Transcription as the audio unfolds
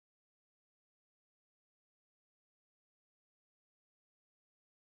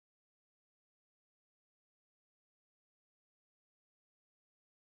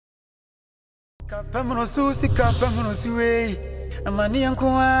Sikape Mbroso we. Amani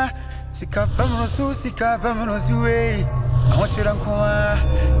ankwa. Sikape Mbroso we. Awachira ankwa.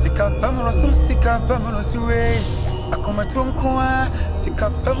 Sikape Mbroso we. Akomatu ankwa.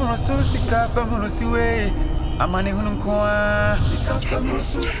 Sikape Mbroso we. Amani hunkwa. Sikape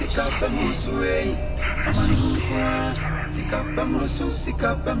Mbroso we. Amani hunkwa. Sikape Mbroso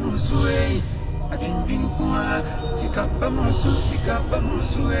we. Adwin kwa. Sikape Mbroso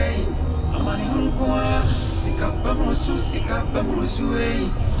we. Amani hunkwa. Sikape Mbroso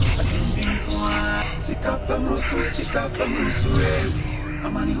we. Adwin kwa. Sikape Mbroso we.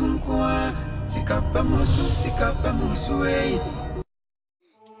 Amani hunkwa. Sikape Mbroso we.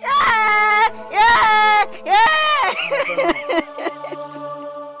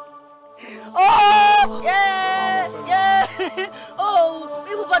 Oh, yeah. Oh,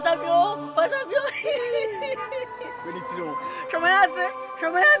 people Patavio. We need to know. Shamayase.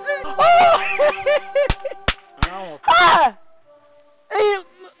 Oh! Ah!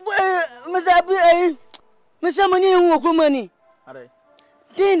 Mr. Money who will money.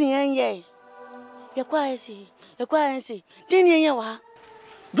 Denny and ye. You're quiet. Denny and yawa.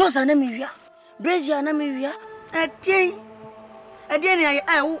 Those are Namibia. Brazil and Namibia. I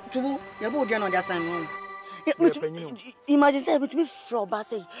didn't to your body on the sun. Imagine say with me from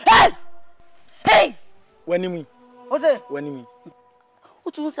Bassy. Hey! When you mean? What's it? When you mean?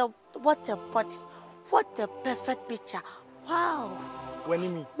 What a party. What a perfect picture. Wow. When you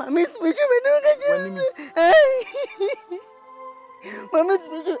mean? My miss me. When you mean? My miss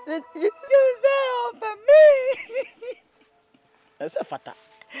me. You for me. That's a fata.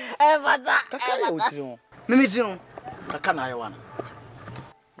 Fata. Mimizion. Kakana I want.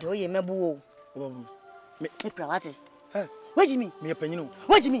 Do you remember? Me prawati. What do you mean? Me a penny.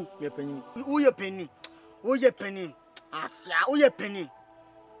 What do you mean? Me a penny. Who your penny? Asia, who your penny?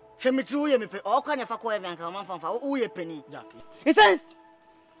 Shemi through your penny. All kind of a coy and come from who your penny. It says.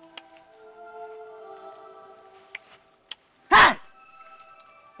 Ha!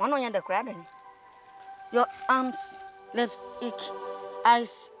 One on the crowd. Your arms, lipstick,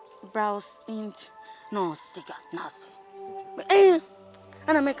 eyes, brows, int. No, cigar, nasty.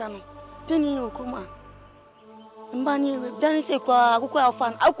 And I make a 10 year old Kuma. Mbani, Danny say, I go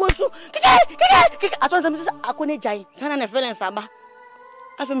fan. I go so. I told them I couldn't jay. Sana and a felon saba.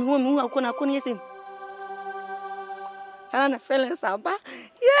 I from whom I couldn't use him. Sana and a felon saba.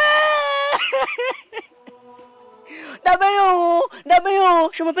 Yeah! W,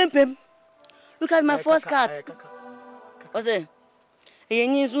 show my pim. Look at my first card. What's it? A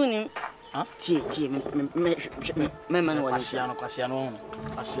new zoom. Huh? Me man Pasiano.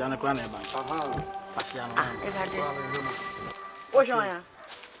 What's your name?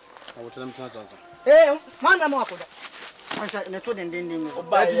 I will tell them to answer. Hey, man, I'm walking. I said, the two didn't.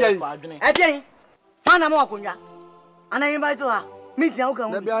 Again, man, I'm walking. And I invite her. Meet the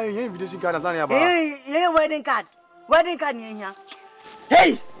outcome. Maybe I ain't invitation card. Hey, wedding card in here.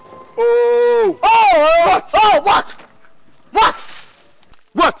 Hey!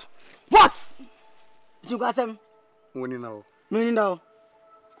 What? You got some? Winning now. Meaning now.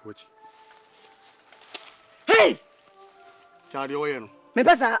 Coach. Hey! Charlie Oyen. Me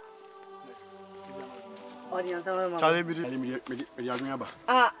pasa. Audience, Charlie, me Yagaba.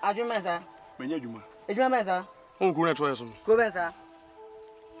 Ah, Adjumasa. Menjuma. Adjumasa. Oh, go to us. Go Bessa.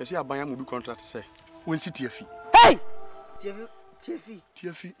 You see, I buy a movie contract to say. When city fee. Hey!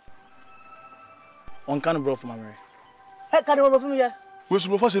 TFE. On can bro from my Mary. Hey, can you over from here? What's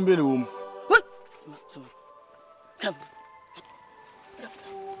the first in the room? What? Come.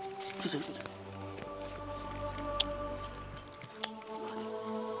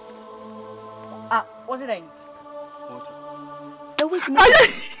 Ah, what's it name? Wait a minute.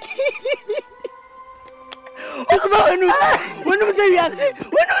 When you say yes,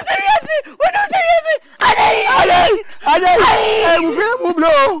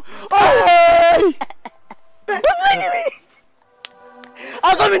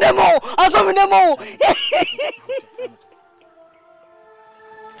 I saw me demo.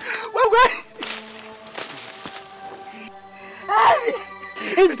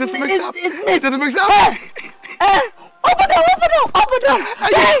 It doesn't make sense. Open down.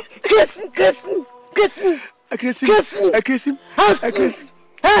 Chrissy.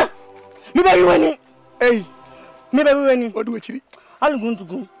 Me baby winning. Hey. Me baby winning. What do you want? I'm going to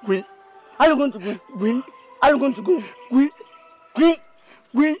go.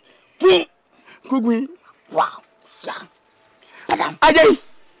 Gwin. Wow. Madam. Ajay.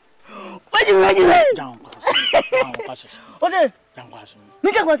 What do you Down. What's it?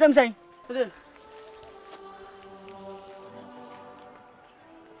 Me take something. What's it?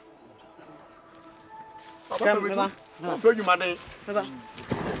 Don't you money?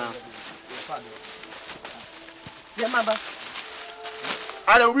 Yeah, mama.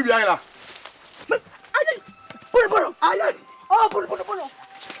 I don't be behind. Pull. Oh, pull.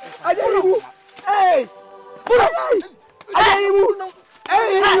 I dare you. Hey. Pull. I dare you.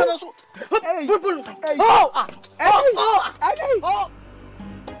 Hey. Pull. Oh. Oh.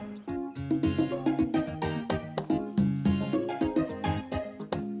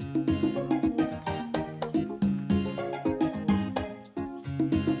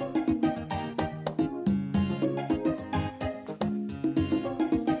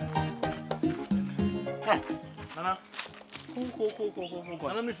 Nana. Cool.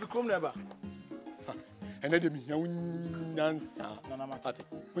 Nana, me fi come never. And then me answer. Nana, Matati.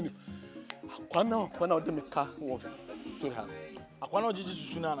 Kwana ode me ka wo so ha. Akwana ojiji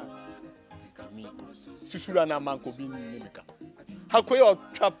susunana. Me. Susura na manko bi ni me ka. Hakoye o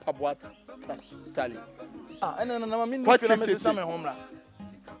trap aboa sali. Nana, me no feel me say me home ra.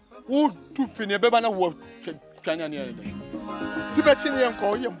 Wo tu fini beba na wo twanya ne ene. Ti be chini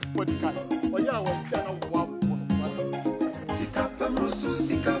enko ye mbodi ka. Oye a wo twa na wo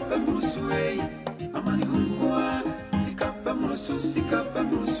Sikape Mbroso amani hunkwa Sikape Mbroso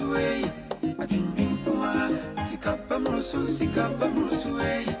adwindwin kwa Sikape Mbroso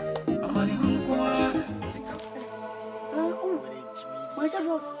amani hunkwa Sikape Masha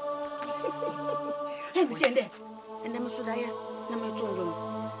Rose. Hey, me sende. Ende musuda ya na metonjo.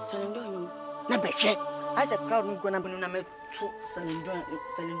 Salendo na beche. As a crowd go na binu na meto salendo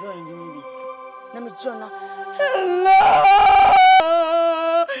ndimi. Na me jona. Hello.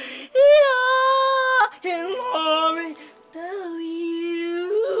 Hello. Tell you.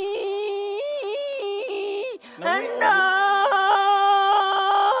 Hello.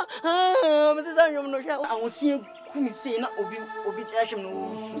 Mrs. Anyom no hwa. I won see kumi say na obi ahwem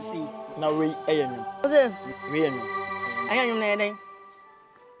no susi. Na we eyenum. Ose. We eyenum. Anyom na eden.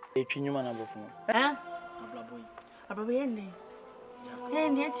 Etwinuma na bofo. Abraboy ende.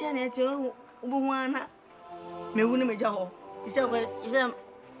 Ende ati ubu ana. Mewu ne meja ho. Ise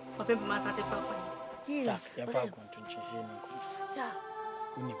papa master te papa. Tak, ya fa kontunche se ni ko. Ya.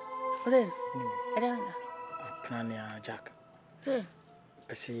 Unim. Ose. Eden. Plan ya Jack.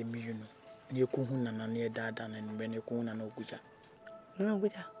 Pese mi yunu. Ni ko hu na na dada na ni ne ko hu na oguja. Na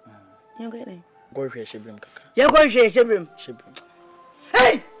oguja. Nyo ko eden. Go hwe shebrim kaka. Ya go hwe shebrim.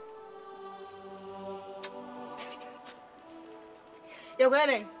 Hey! Ya go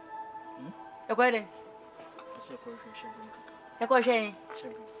eden. Ya go eden. Pese ko hwe shebrim kaka. Ya go hwe.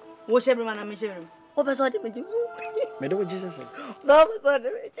 Shebrim. Wo shebrim na me shebrim. O pese o de me. Me do Jesus. No, pese o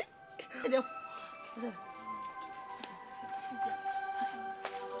de me. Ede. Ose.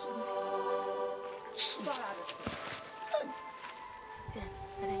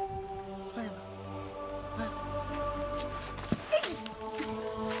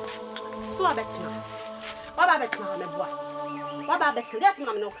 So abetina. What abetina me boy? What abetina? Yes,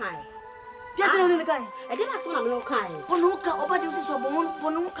 mama no kind. Yes, no ni kai. E dey na mama no kind. Ponuka obadi usi so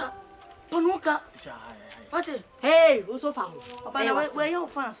ponuka. What? Hey, who so fam? Obadi where your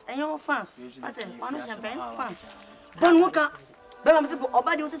fans? And your fans. What? One champagne fans. Ponuka. Be mama say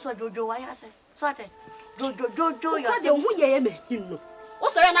obadi usi so jojo why ase. So what? Jojo you say who ye me hin no. O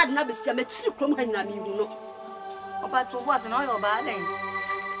so ya na de na be sia me chiri krom ha nyina me hu no. Obadi to was na your ba den.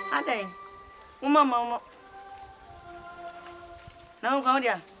 Aden. Mama. Now go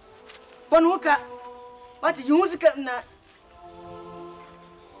there. Ponuka. What you use na?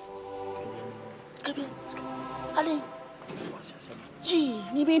 Ale. Ji,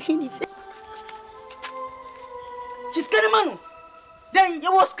 ni be ni. Jiskani manu. Den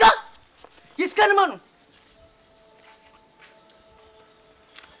you was ka. Jiskani manu.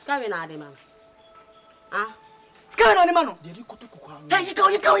 Skawe na ade mama. Ah. Skawe na ade manu. Hey,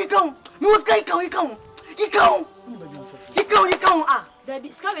 you come. Me was ka you come. Ah. Debi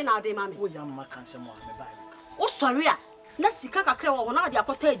skawe na ade mama. Wo ya mma kansem o me bai. O sori a na sika kakra wo na ade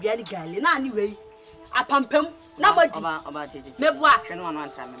akota aduane gale na ani wei. Apampam na madi. Oba tete. Meboa. Hwe no anu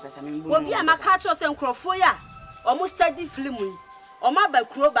antra me pesa me mbu. Obi a maka cho se nkrofo ya. Omo study film yi. Omo aba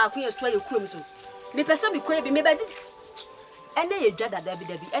kuro ba ko ye to ye kurom so. Me pesa me koye bi me ba di. Ene ye dwada dabi.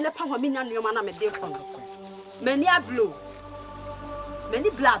 Ene pa ho me nya nneoma na me de fon. Mani ablo. Many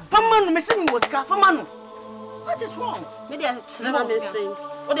blood. Famanu, me say me was ka. Famanu. What is wrong? Me dey never me say.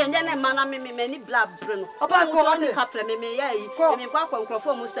 O de nya na mana me many blood breno. Oba ko what? Kapre me ya yi. Me kwa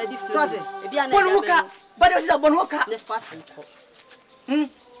nkrofo mo study film. E bia na. Bonuka. Bade o si bonuka. Ne fast nko.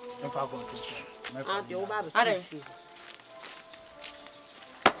 Mfa kontunche. Ah, de o ba be. Are.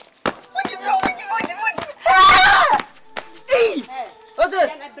 What? Hey! What's it?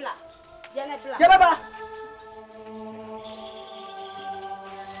 Yana bla. Ya baba.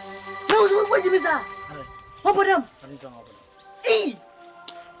 What you say? What about them? Hey!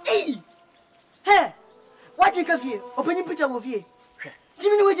 Hey! What you coffee? Open your picture of you.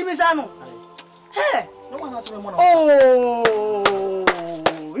 Jimmy, what you say? Hey! No one has one. Oh!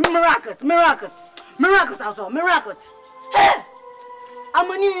 Miracles out of miracles. Hey!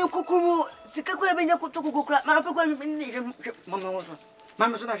 I'm a new cuckoo. Sikape benya kutoku kra. Ma pe kwa mama woso.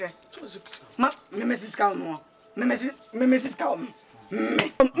 Mama so na hwe. Mrs. Calmo. Mrs. Calmo.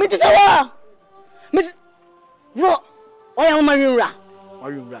 Mrs. Awa. Mrs. Bro. Oya Marira.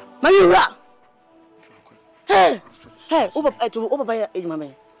 Hey. Hey, oba ba ejuma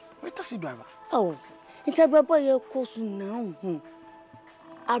me. Wait, taxi driver. Oh. It's a brabo ye kosu now.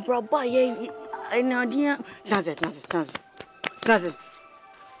 Abrabo ye ina Transit.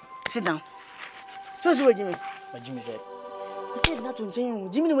 Sit down. So Jimmy. But Jimmy said, I said not to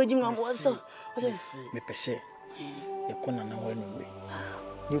change. Jimmy, where Jimmy was so. Me pese. You couldn't know anyway.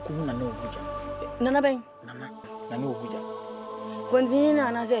 You couldn't know Buja. Nana Bang. Nana Buja. Continue,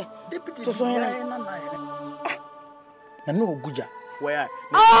 and I say, to so Nano Guja. Where?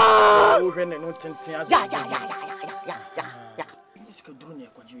 Ah! No, yeah. Miss Kadrunia,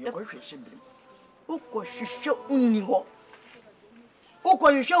 you're going to ship him. Who could show Uniho? Who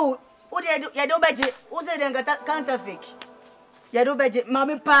could show? What you do better? Who said then got counterfeit? You do better.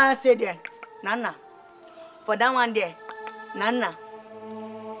 Mammy Pa said there. Nana. For that one there. Nana.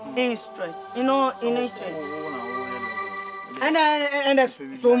 In stress. You know, in stress. And that's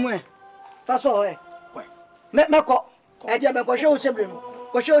somewhere. That's all. Me ko. Edia be ko show sebrim.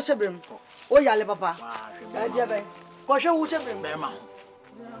 Ko show sebrim. O yale papa. Edia be. Ko show sebrim. Be ma.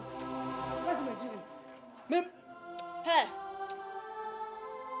 Mem. Hey.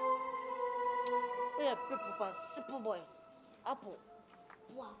 Yeah, people, simple boy. Apple.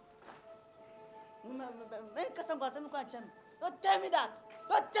 Wow. Don't tell me that.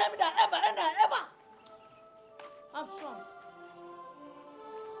 Don't tell me that ever. I'm strong.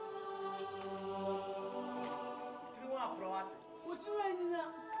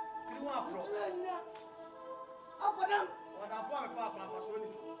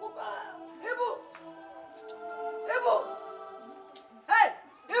 Hey,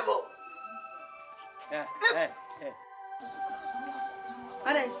 Ibu. Hey.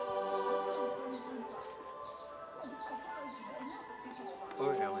 Ade.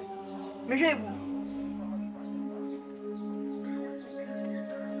 Monsieur Ibu.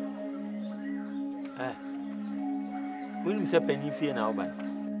 When you say penny fear now, but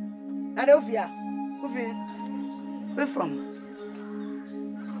Ade Ofia. Where from?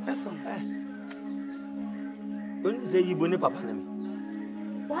 when you say you bonnet papa,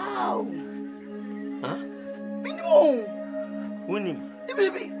 Wow. huh? Minimum. Winning.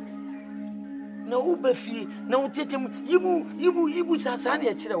 Baby. No, Buffy, no, Titim, Yibu, Sasani,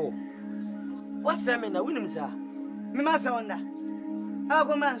 a chill. What's that mean? I win him, sir. Me masa onda. How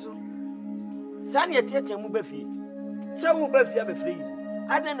come so? Sanya Titim Buffy. So Buffy, I'm free.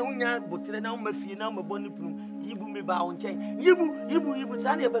 I don't know ya, but now Buffy, now my bonnet plume, Yibu me bound chain. Yibu,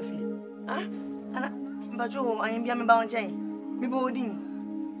 Sanya Buffy. Huh? But you, I am being bound chain. Me boarding.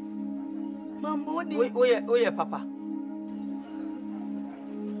 Mamma, oh yeah, Papa.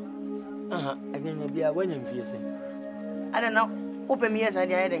 I didn't be a winning fear. I don't know. Open me as I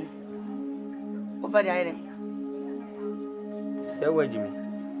did. Over the island. Say what, Jimmy?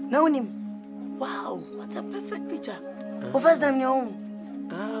 Know him. Wow, what a perfect picture. First time your own.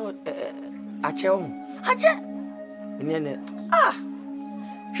 Ache. Ah.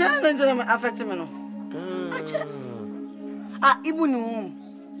 Shannon to them affect me. Ache. Ibu no.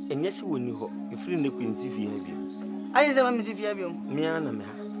 And yes, when you free the Queen Sifi. I didn't say I'm Missy Fiabium. Miana,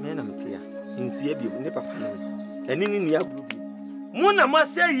 in Siabi, never panel. And in the Abu. Mona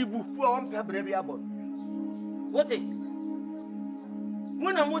must say you who are on Pebble Abbott. What it?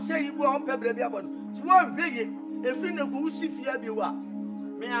 Mona must say you are on Pebble Abbott. Swan big, a friend of who see Fiabua.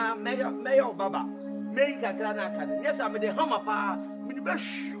 Mayor Baba, make a granaka. Yes, I'm the hammer pa. Me the best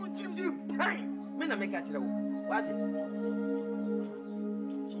shooting you pine. Men make a trouble. What's it?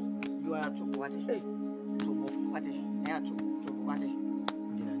 You are to what? What?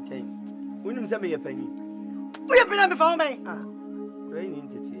 Didn't change. When you send me a penny. We have been before me. Raining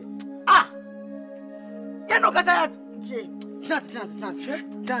to tear. You know, because I had Snazzy.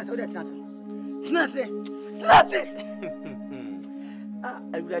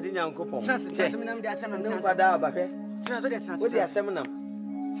 I didn't know. Snazzy. What's your seminar?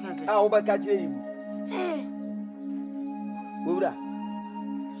 How about catching you? Buddha.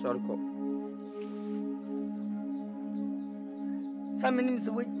 Sorry, how many names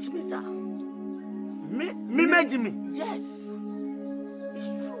away, Jimmy? Me, Jimmy. Yes, it's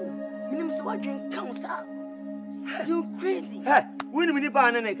true. Minimum so what drink counts out. You crazy. Hey, we need to buy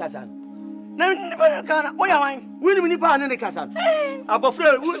an Kasan. No, never can. Oh, yeah, We need to buy an Kasan. Above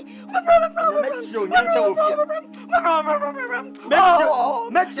friend,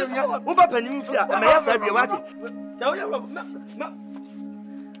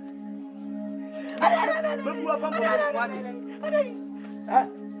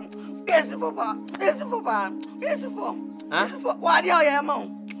 Yes, Papa. Yes, Papa. Yes, Papa. Yes, Papa. Why do you have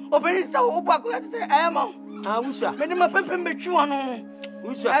open it so opaque? Let's say, I am on. I wish I made my pimpin' be true on.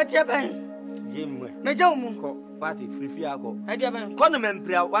 Who's at your pen? Jim, Majomo, party, free fiaco. at your pen. Condiment,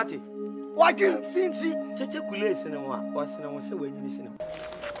 Pria, what? What do you fancy? Such a cool cinema was in our when you listen.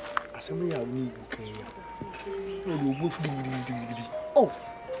 As a me, I need you. Oh,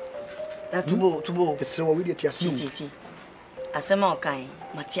 that's to go. It's so we did yes. As a more kind,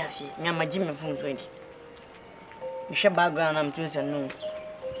 Matthias, my Jimmy from 20. Michelle background, I'm doing some no.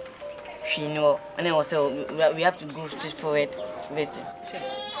 She know, and I was so we have to go straight forward. Visiting.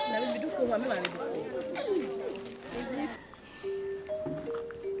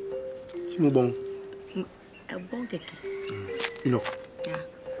 Bon. A bon cake. You know. Yeah.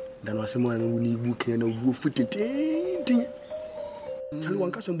 Then was someone who need book and a wolf fitting. Tell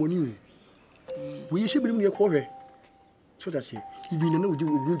one cousin Bonnie. We should be near quarter. So that's it. Even know you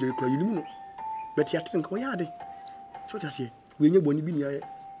will do cry, you know. But you think, oh, yeah, so that's it. When you're Bonnie be near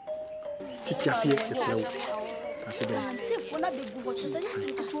Titias here, I said, I'm still for not big what she said.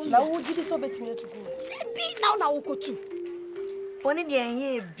 Now, would you disobey me to go? Be now, go too. Bonnie, dear,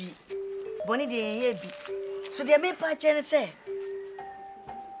 ye be. Bonnie, dear, ye be. So they may patch and say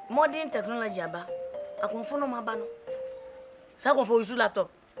modern technology, Abba. I confirm my banner. So I go for your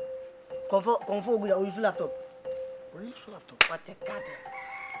laptop. Confirm your laptop. What a cat.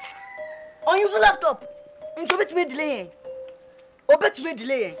 On your laptop. Into bit me delay. Obet me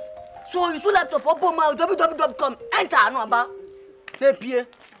delay. So you laptop open my www.com. Enter no about. Le pied.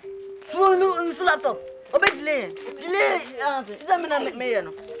 So you laptop. Obet delay. Delay. Examine me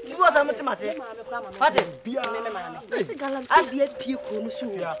no. It was a matter. What is beer? I see a pea.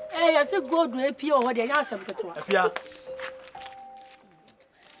 Hey, I said go do a pea or what the answer to.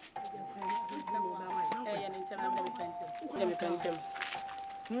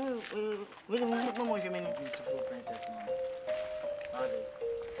 Beautiful princess.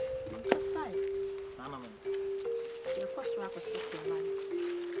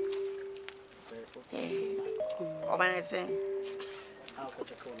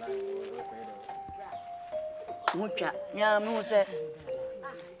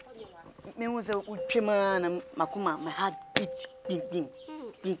 My heart beats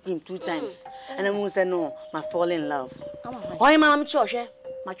ping 2 times. And I say no, my fall in love. Why am church?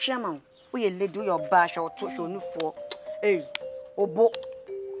 My chairman, we let do your bash or to show new for. Hey, obo.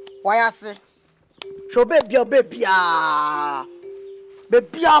 Why I say? Show baby, baby,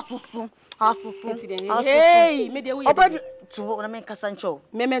 susu. Hey, me de we. About to what I make a sancho.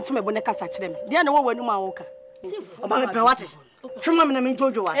 Me to me boneka sachrem. Dia na wo wanu ma woka. Oba me pe what? Chuma me na me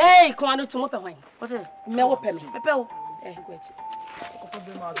jojo was. Hey, come on to mo pe hwan. What's it? Me wo pe me. Me pe o. Eh, go echi.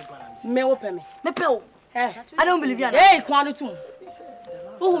 Me wo pe me. Me pe o. Eh, I don't believe you. Hey, come on to me.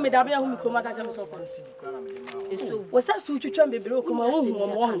 Who me da be hu me kroma ka chem so pon. Eso. Wo sa su twetwa me bere okoma wo hu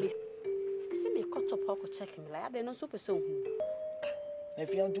mo. See me cut up how to check him like they no so person hu.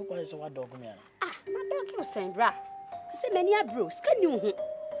 If you do pass what dog me. Ah, my dog you saying bra. To say many a bro, scan you hu.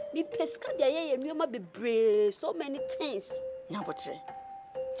 Me pesca de ye nneoma bebre, so many things. Nyaboche.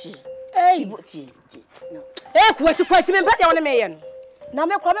 Ti. Hey, ti. No. Eh, kwati me pade won me ye no. Na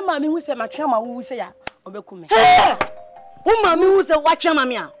me kwa me ma me hu se matwe ma wo se ya obekum me. Hey! Mami who say watch your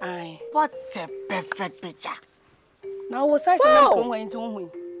mammy. Aye. What a perfect picture. Now was I say come went to hu.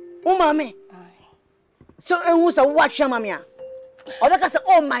 Mami. Aye. So who say watch your mammy. Obeka say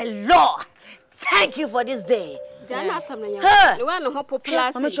oh my lord. Thank you for this day. Jana asam na ya. Le wa no ho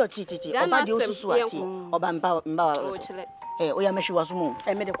popular. Mama cho titi. Oba de osusu ati. Oba mba. Oh chile. Eh, oya meshi wasu mu.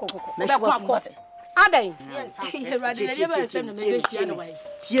 Eh me de kokoko. Meshi wasu. Adan. You ready? Let me say no me dey no way.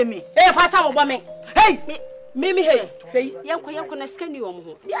 Tie me. Eh fa sa mo bo me. Hey. Mimi hey. Yanko na scan you mo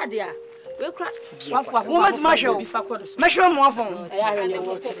ho. Dia dia. We kra. Wafu. Wo ma tuma show. Meshi mo afon.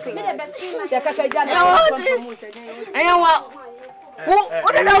 Ya kaka jana. Eh wa.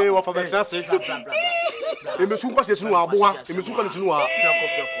 What did I want for the translation? Emesun kwa sesunu aboa, emesun kwa sesunu a.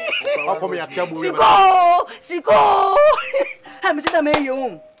 Akome ya table. Siko. Ha me sita me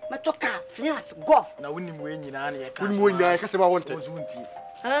yum. Ma toka fiat golf. Na woni mu nyina na ye ka. Woni mu nyina ka se ba wonte.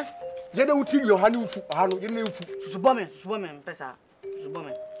 Huh? Ye na wuti yo hanu fu, hanu ye na fu. Susubome pesa.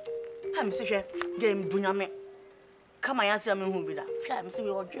 Susubome. Ha me se hwe game dunyame. come I answer me who be that. I'm saying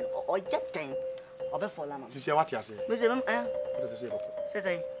or jet time. Or before Lama. Sister, what you say? Miss him, eh? What does it say?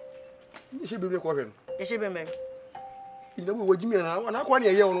 Say, You should be recording. you should be married. You know what you mean? I'm not going to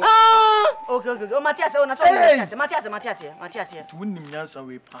hear. Okay. Oh, Matthias, oh, Matthias, Matthias here. To win him, Yansa,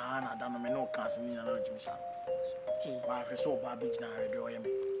 we pan, I don't know, casting me, and I know, why I saw Babbage now, I do me.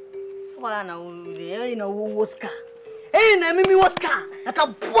 So I know who was car. Hey, Nammy was car. Like a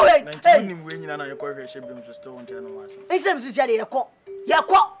boy. Hey, when you're not your corporate ship, you still want to know. Hey, Sam, since you're going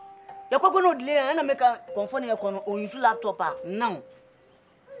to delay and make a confounding on your laptop now.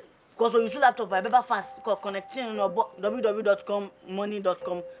 Because on your laptop, I better fast connecting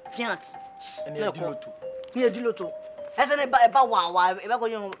www.money.com fiat. And you're Diloto. As an about wow, if I go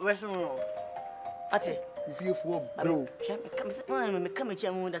to restaurant. That's it. You feel for bro. Come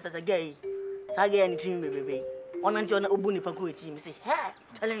here, that's as a gay. Saga and team, baby. One until an Obuni Paku team say, ha,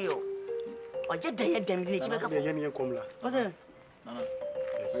 telling you. Or just they had them to make up a young comla. What's it?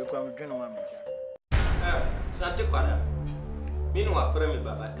 You come with gentlemen. Sante Quada. Meanwhile, frame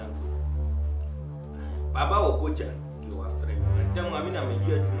Baba Tango. Baba or Butcher, you are frame. And tell me, I'm a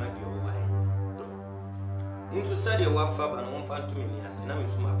year to my dear wife. In society, I work for and 1 2 million, and I'm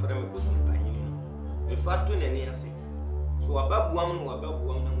my frame was by you. If I do any answer. So above woman or above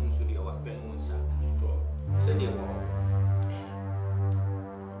woman, should you have been one side? Send you all.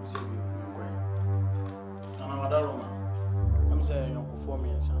 I'm saying, Uncle for me,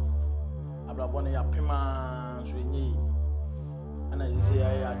 son. About one of your pima, Swingy. And I say,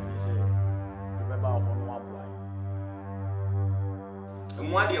 I had to say, remember one more boy.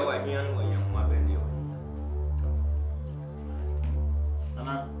 And what do you want young or young mother? And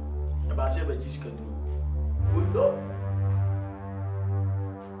I about say, but just can do. Good dog.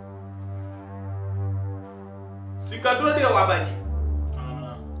 Sikadro dia wabaji.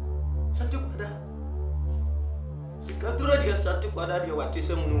 Satu pada. Sikadro dia satu pada dia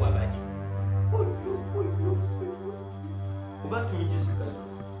watise munu wabaji. Ubatu miji sikadro.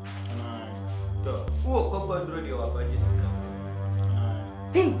 To, uo kokondro dia wabaji sikadro.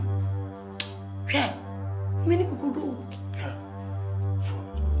 Hey. Yeah. Mini kukudu.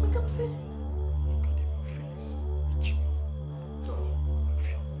 Make up face.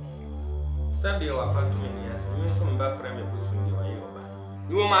 Sabi wa fatu ni ya simi so mba frame busu ni wa yoba.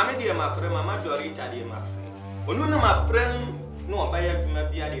 Ni o ma me de ma frame ma majority de ma frame. Onu na ma frame no oba ya dwuma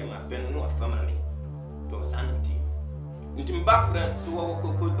bia de ma pen no afama ni. To sanity. Nti mba frame so wo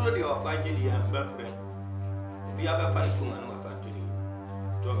kokodo de ofa je de ya mba frame. Obi aba fa kuma no afa to ni.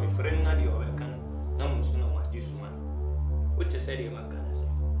 To me frame na de o kan na musu na wa jisuma. O te se de ma kan se.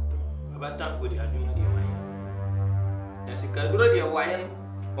 Aba tan ko de adwuma de ma ya. Na sikadro de wa yan.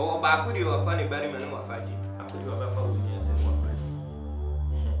 Oh, Bakudi or funny Berryman or Faji. I could have a phone, yes, and one.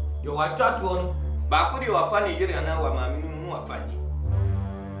 You are taught one. Bakudi or funny year and now, my minimum or Faji.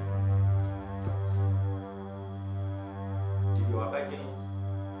 Did you have a game?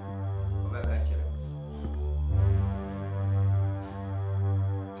 Of a catcher.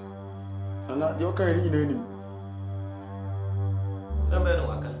 And not your kind in any. Somebody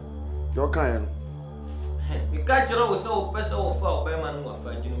worker. Your kind. The catcher was so personal for a man who are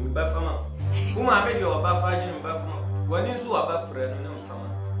fighting me by Fama. Whom I made you about fighting in Buffalo. When you saw about friend and Fama.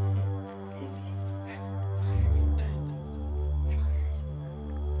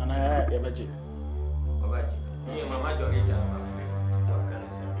 And I had a budget. Me and my majority are my friend. What can I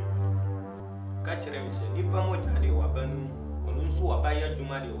say? Catcher him say, Nipa Mojadi or Banu, or Nusu Abaya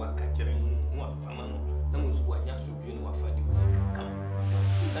Jumadi or catchering one Fama. No one's what Yasu June or Fadi was come.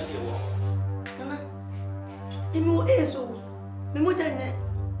 Sunday walk. Imo eso. Nimo jane.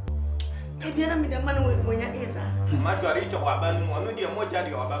 Ebiara mi da man when ya esa. Majority of Abanu, one of the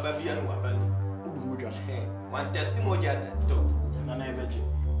Mojadi or Bababian or Abanu. One testimony to And I bet you.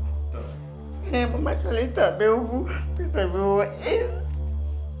 Nemo machaleta beu pisa beu es.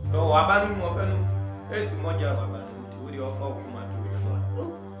 Oh, Abanu Mobanu. Es Moja Abanu to the offer of my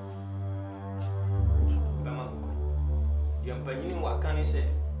two. Bamako. The Ampany Wakani said.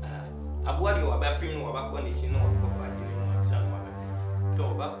 Abwadi wa bapin wa bakoni chino wa fajiri no san wa to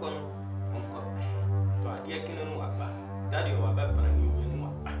bakon onko to adie kinu no wa ba dadi wa bapana ni no wa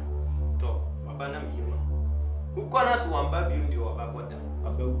ba to baba na miyema ukona so wa ba bi ndi wa baboda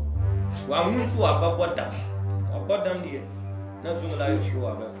abawu wa munsu wa baboda aboda ndi na zo la yi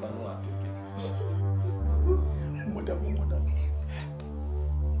wa ba fa no wa to Moda.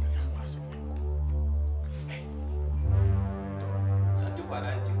 Santi kwa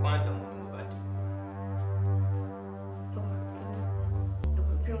anti kwanda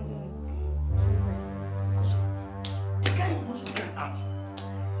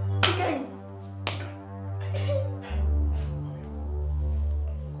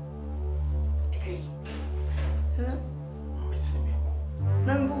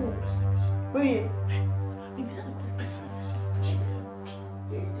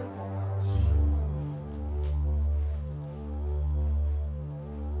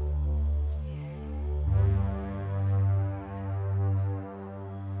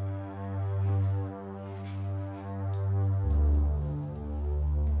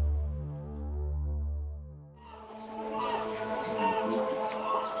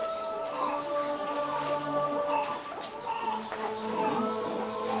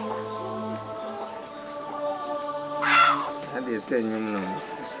they say you know.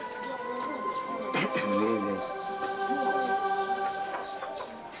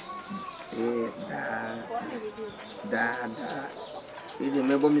 Da. You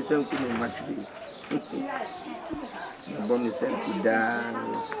remember me saying to me much. Remember me saying da.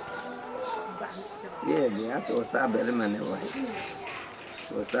 Yeah, I saw Sabelle man away.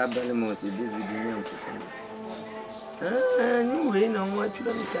 So Sabelle must be David. You win on what you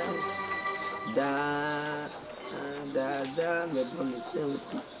don't say. Da, remember me saying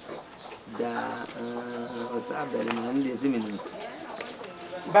da, Sabelle man, this minute.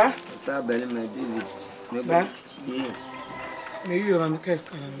 Ba? Sabelle man, David. Ba? Yeah. Maybe you're on the case.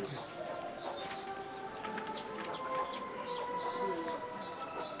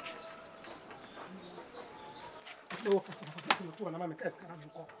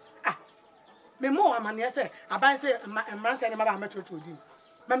 Me more man say aban say mrante ne maba metro trodi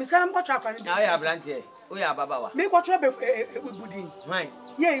ma me sika go tra kwani na ya blante o ya babawa me go tra be budin why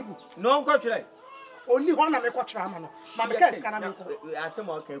ye ibu no go tra oni ho na me go tra ma no ma me ka sika na me ko asem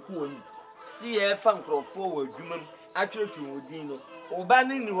o kan ku oni si e fa nkrofo wo adwumam atwetwe odin no oba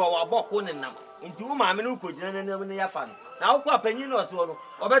ne ni ho wa boko ne nam nti wo ma me no ko gina ne ne ya fa no na wo ko apanyin no to no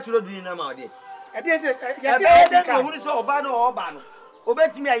obetro odin na ma ode e dey say yes e dey hu ni so oba no oba no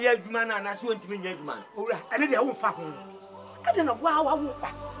obetimi aye adwuma na na so ntimi nya adwuma owura ene dey wo fa ho ade na wa wo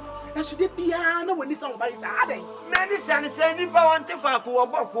pa na so de bia na woni sa wo ba isa ade na ni san se ni pa won te fa ko wo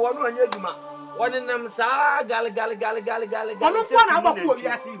boko no nya adwuma woni nam sa gal onu kwa na abako wi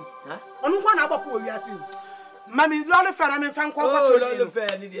asim onu kwa na abako wi asim mami lole fa na me fa nkwa kwa chori lole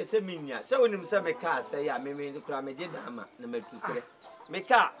fa ni de se minya se wonim se me ka se ya me kura me je dama na metu sere me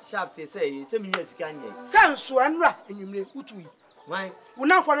ka shaft se minya sika nye senso anura enyumre utuyi why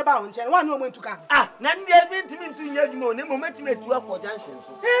una for ne ba won chen wa no mo ntuka na ndie bi ntimi ntu nya adwuma ne mo matimi atu akọ junction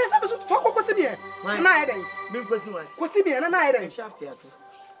so sabe so fa ko kosi me na ye den me kosi wan kosi me na ye den shaft ya to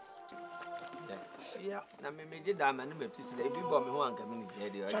ya na me je dama ne metu sere bi bo me ho anka me ni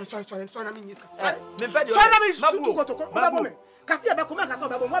de sorry na me nyisa me pe de sorry na me tu ko to ko ba bo me kasi e be ko me kasi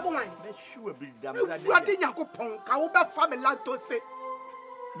ba bo mo bo wan me sure bi dama wa de Nyankopon ka wo be fa me lanto se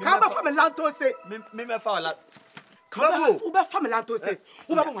ka ba fa me lanto se me fa la Kabo, uba family lanto se.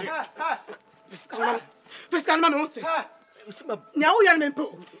 Uba bo wan. Fiscal mama won't say. Nya wo yan me mpo.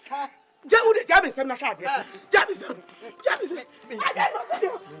 Ja wo de ja be sem na sha de. Ja be sem.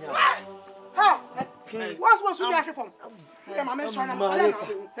 Ha. What's you there from? Hey, mama so na so na.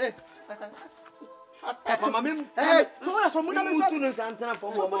 Hey. Mama me. Hey, so mu na me so. Tu no santana for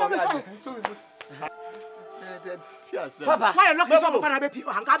mo. Papa, why you lock yourself up na be pi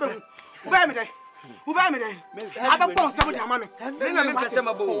o hanka be hu. Uba me dey. Uba me dey. Aba pon se mo dey mama me. Me na me pese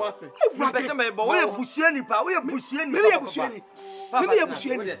mabo. Me pese mabo. We busuani pa. We busuani. Me ye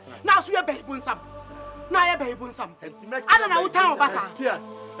busuani. Na so ye be bonsam. Na ye be bonsam. Ada na wutan obasa.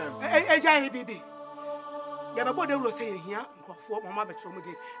 Eja bibi. Ye be bode wuro se ye hia nkrofo mama be tro mu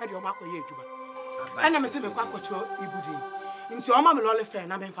dey. E de o ma koye adwuma. Ana me se me kwa kwotro ibudi. Nti o ma me lole fe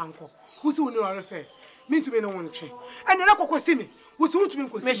na me fa nko. Wusi woni lole fe. Me ntumi no wontwe. Ene na kokosi me. Wusi ntumi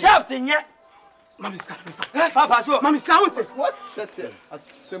nkosi. Me shaft nya. Mami ska. Papa so. Mami ska unte. What shit it?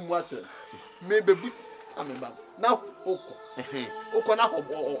 Asem watch. Maybe bus ameba. Now oko. Oko na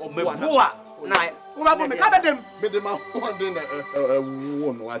me boa. Na. Uba bo me ka bedem. Bedem a one day na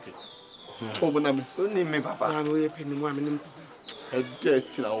wo no ati. Obo na me. Oni me papa. Na no ye peni mu amenim so. E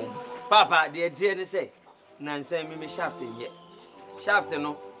get na wo. Papa, the idea they say. Nansa me shaft nya. Shaft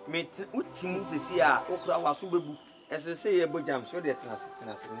no me utimu sesi a okura waso bebu. Ese say ye bojam so de tena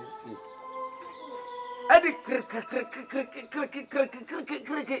se. Edi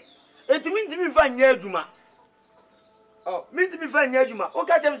etimi ntimi fa nya adwuma mi ntimi fa nya adwuma o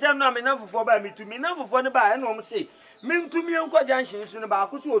ka chem se no me nanfofo ba mitumi nanfofo ne ba e no mo se mi ntumi enko junction so ne ba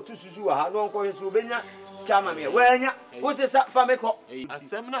ko so otususu wa ha no enko yeso obenya sika ma me wa nya wo se sa fa me ko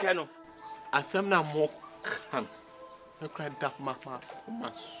asem na mo kan e kra da mama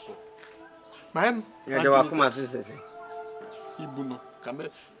kuma so mam ya de wa kuma so se ibu no kame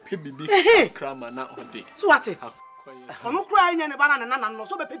pe bibi krama na ode so what onu kura nya ne bana ne nana no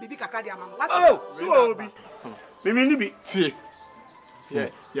so be pe bibi kakra dia mama what so obi mimi ni bi tie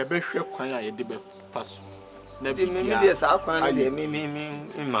ye be hwe kwan a ye de be faso na bi mimi de sa kwan na de mimi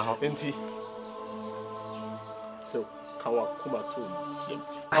ma ho enti so kawa kuma to yim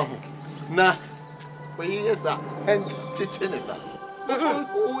na we yesa en chichene sa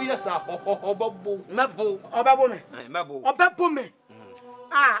o yesa obabu me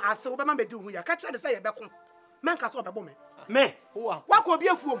ase wo be ma be di hu ya ka kire de say ye be ko men ka so obabu me wa ko obi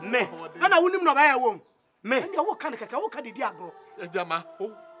afuom me na wonim no ba ya wom me ndi wo ka ne keke wo ka didi agro ejama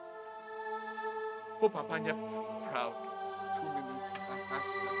o papa nya proud to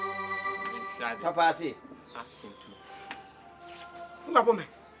Papa say. Asante. Who are women?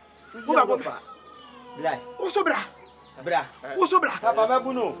 Who are women? Whoso bra. Bra. Whoso bra. Papa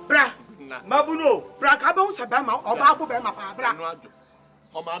mabuno. Bra. Mabuno. Bra kaba unsa ba ma oba bo ba ma pa bra.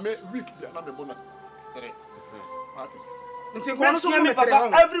 O ma me week bia na me bona. 3. Party. Nti ko no so mo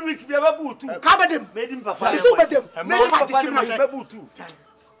papa every week bia babu 2. Kaba dem. Made him papa. Isu badem. Me party chim na babu 2.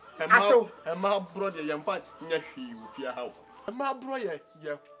 Aso. Emma bro de yemfa nya hwi wo fia ha wo. Emma bro ye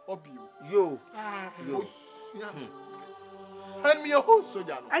obio. Yo. Yo. And me a whole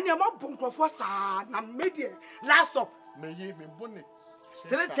soldier. And your mom bunkrofo sa na media last stop. Me ye me bonnet.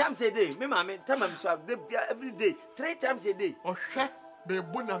 3 times a day. Me mama tell am so every day. 3 times a day. Oh hwe be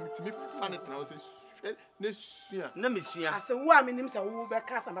bona mitimi fan it na o se ne sua. Na me sua. Ase wo a menim sa wo be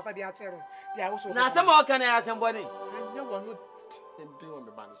ka sa papa dia chero. Dia wo so. Na say mo kan na asem boni. Anya wano den wo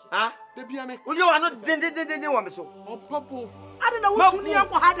me ba no so. Ah? De bia me. Wo wano den wo me so. O papo. Ade na wo tu ni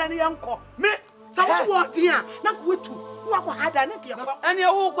anko hada ni anko. Me sa wo so wo dia na ko wetu. Wo akọ hada ne ke ko. Ene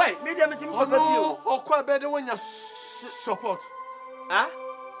wo kwai, me dia metimi papa fio. O kwa be de wonya support. Ah?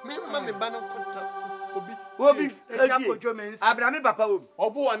 Me ma me ba no konta. Obi eja kojo mensa. Abra me papa obi.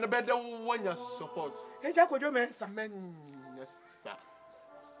 Obo wa ne be de wonya support. Eja kojo mensa. Menya sa.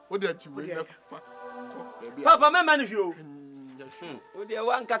 Wo de achiwe na fa. Papa me ma no hio. Wo de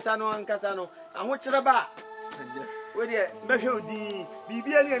wa nkasa no aho kire ba. Wo de me hwe odi.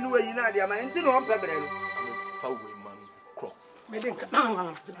 Bibia ne anu wayi na de ama enti no ompa bere no. Fa we man kro. Me de nka.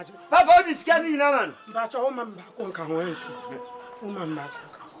 Papa odi scan ni na man. Ba cho o mamba ko nka ho ensu. O mamba.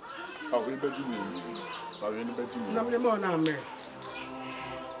 Ah we be ji mi. Ba we ni be ji mi. Na me mo na me.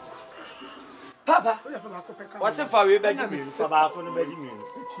 Papa. O ya fa ba ko pe ka. What's fa we be ji mi? Fa ba ko no be ji mi.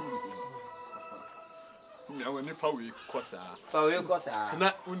 Me awe ni fa we kosa. Fa we kosa.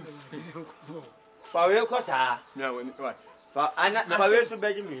 Na fa we kosa. Me awe ni why? Fa we so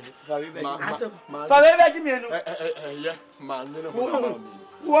be ji mi. Fa we be ji mi. Fa we be ji mi no. Yeah, man, no.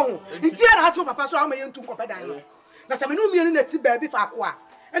 Wo. Nti ara ato papa so ama yentu nkope dan no. Na se me no mienu na ti ba bi fa ko a.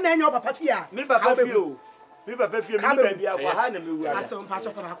 E na enyo papa fia. Me papa fio. Me papa fio me ba bi akwa ha na me wu. Ase on pa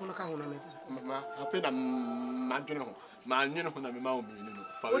cho fa ko no ka ho na me. Mama, ape na madwene ho. Ma nwene ho na me ma wo mienu no.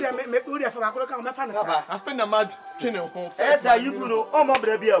 O de fa ba ko ka ho me fa na sa. Ape na madwene ho. Esa yibu no o mo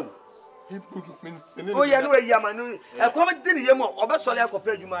bra bi awu. O ya no ayi ama no. E ko me de ne yemu obesole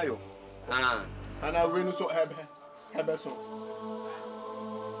akopa adwuma ayo. Ah. Ana we no so hebe so.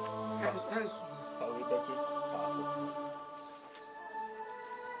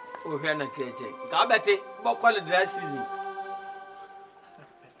 O hwe na keche. Ka beti bo kwale dry season.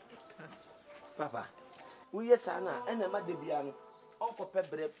 Papa. We yes ana ena ma de bia no. Onko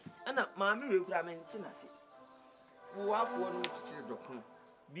pebre. Ena maami we kura me ntina se. Wo afo no chichire dokon.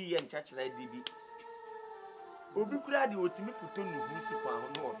 Bi ye nchachira di bi. Obi kura de otimi puto no hisi kwa ho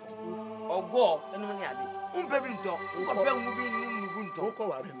no oto. Ogo enu ne ade. Umpe bi nto. Ko pe mu bi nugu nto. Ko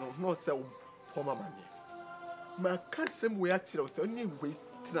ware no se poma manye. Ma ka sem we akire se onye we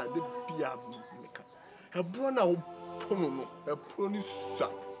tina de bia meka. Ebro na wo pono no, ebro ni sa.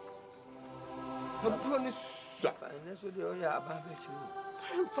 Ebro ni sa. Na so de o ya aba be chiru.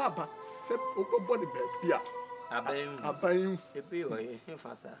 Fa ba se ogbogbo ni be bia. Aban ebi o ye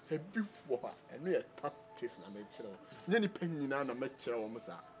fasa. Ebi wo ha, enu ye tactics na me kire wo. Nye ni panyina na me kire wo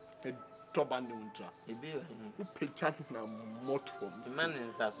musa. Toba ne untra. Ebi o pechat na moto. Man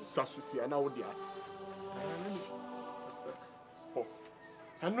nsaso. Saso si ana wo dia. Oh.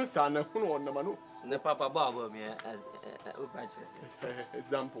 Anu sa na hunu on na manu. Ne papa ba me o pa chese.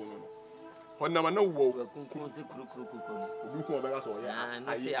 Example no. On na manu wo kunkun se kuru no. Obi hu obega so ya. Ah,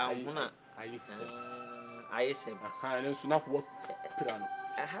 no se ahuna. Ayesem. Aha, ne so na ko pira no.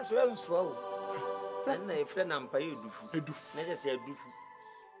 Aha so en so o. San na efre na mpa edufu. Edufu. Na je se edufu.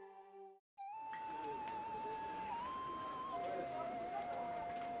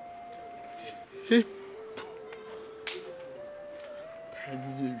 He.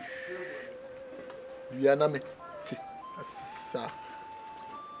 Penny. Yana me. Ti. Asa.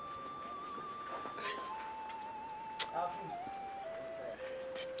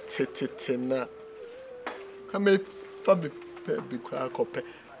 Tetetena. Kame fabi be kra kope.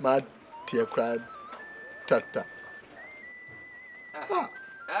 Ma tie kra tata. Ah.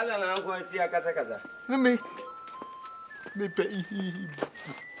 Ala na nko si akasa. Me pe ihi.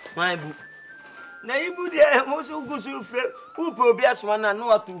 My book. Na ibu de mo so gusu fre. Upe obi asoma na no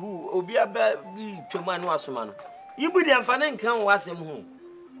atuhu. Obi aba bi twema no asoma no. Ibu de mfa ne nkan wasem ho.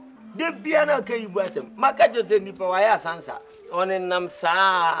 De bia na ka ibu asem. Maka jose nipa wa ya sansa. One nam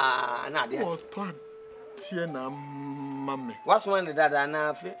sa na de. O to tie na mame. Wasoma ne dada na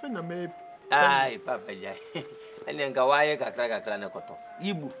afi. Fe na me Ai, papa jai. Ene nga waye kakra na koto.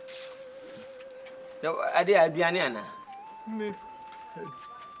 Ibu. No ade aduane ana. Me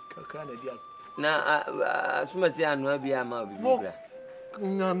kakra na dia. Na suma se anu abia ma obi bra.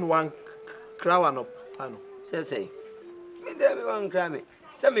 Ngan wan krawa no pano. Say. Me dey be wan kra me.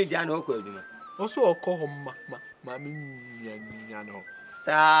 Se me ja na okọ aduma. Oso okọ ho ma me nya no.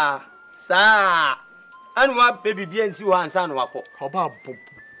 Sa. Anu wa pe bibia nsi ho ansa na wakọ. Oba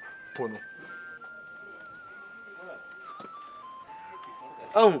pono.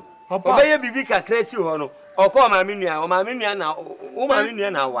 Oba ye bibi kakra si ho no. Okọ ma me nua na o ma me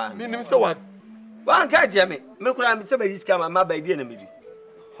nua na wa. Me nim se wa ka je me kura me se ba yiska ma ba bia na me di.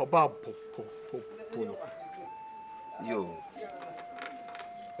 Oba pono. Yo.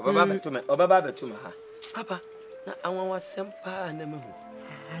 Oba ba beto me ha. Papa, na anwa sempa na me hu.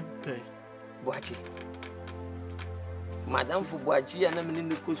 Ade. Boachi. Madam fu boachi ya na me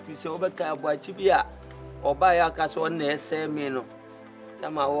ni kosku se obeka boachi bia. Oba ya ka so na ese me no.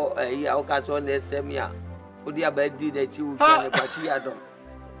 Tama wo ya o ka so na ese me ya. Odi abadi na chi wu na boachi ya do.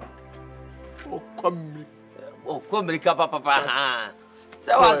 O komri ka papa ha.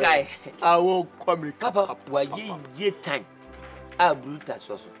 Se wa guy. Awo komri papa wa ye time. A bruta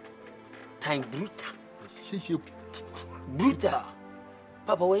soso. Time bruta. Bruta.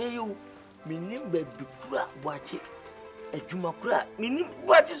 Papa wa ye you. Minim be kura boachi. Adwuma kura. Minim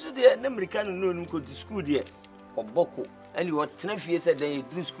boachi so de na American no no go to school de. Oboko. Ani wo tena fie se den e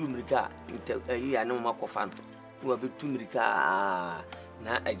dru school America. Yi ya na makofa no. Wo be tu America.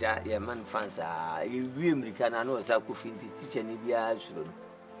 Na aja ye man fansa. Ye wi America na no sa ko finti teacher ni bia suro no.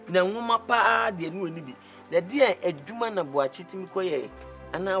 Na nwoma pa de ni oni bi. Na de adwuma na boachi timi koye.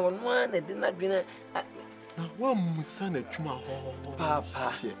 Ana wono na de na dwena na wa musa na adwuma ho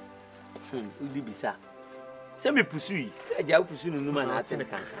papa udi bisa se me pusui se aja pusu no ma na atene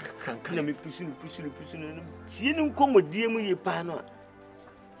kan na me pusu no tie ni nkomodie mu ye pa no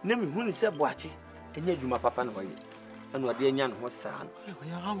na me hu ni se boachi enya adwuma papa na waye ana ode enya no ho saa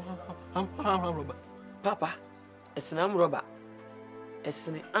no papa esena am roba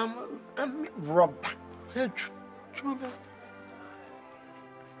esene am roba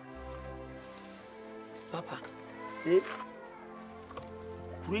papa c'est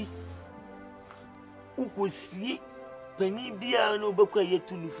oui ukosie pani bia no bakwa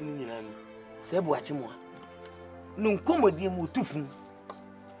yetu nufu nyina no se boachi mo no nkomodie mu tufu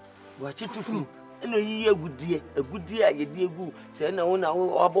boachi tufu eno yi agudie a yedi egu se na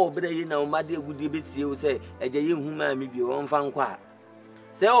wo aba obere yi na wo made agudie besie wo se eje ye hu ma mi bi won fa nkwa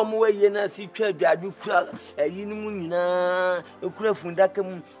se o mo waye na si twa aduadu kura ayi ni mu nyina ekura fundaka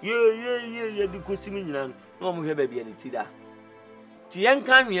mu ye di kosimi nyina no o mo hwe ba bia ne tida ti yen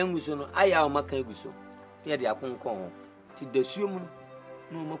kan wi anguso no aya o maka aguso ye de akonkon ho ti dasuo mu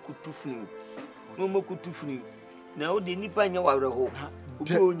no mo makutu funi na o de nipa nya wawre ho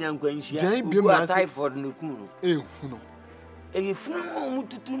obi onya nkwanhia obi typhoid no ku no ehunu o mu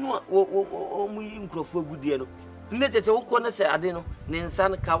tutu no o mu nkrofo agudie no ne tese wo ko na se ade no ne nsa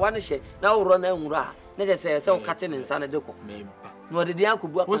no kawa ne hye na wo ro na nwuro a ne tese se wo kate ne nsa no de ko no o de dia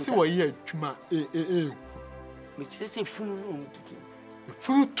akobu akon wo se wo ye adwuma me kire se funu no mu tutu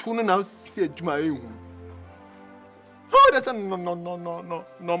funu tu no na se adwuma ehunu oh that's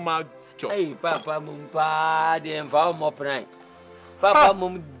no ma jo hey papa mumpa de mfa mo pran papa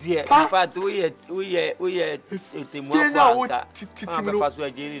mum de in fact we ye etemu afa titi fa so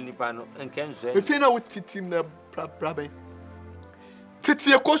ajeri nipa no enkenso efi na wo titi na brabe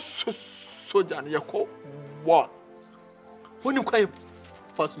titi ko soja ne ko wa woni kwa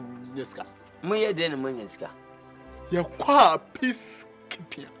fa so nyeska mo ye de ne mo nyeska ye kwa peace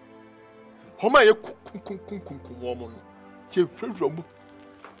keeping homa ye kun wo mo no ye frefro mo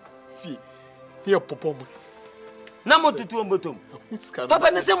fi ye popo mo na mo tutu mbotom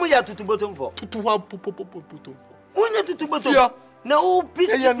papa ne se mo ya tutu botom fo tutu wa popo botom wonya tutu botom na o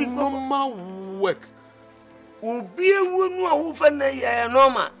peace keeping normal work obi ewu nu a wo fa na ya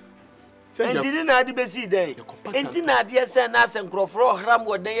normal enti na ade besi den enti na ade se na se nkrofro hram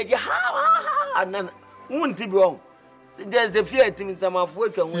wodan ye ha na wonti bi on there's a fear timi samafo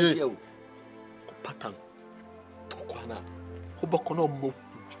atwa ho hia wo patan to kwana obokono mo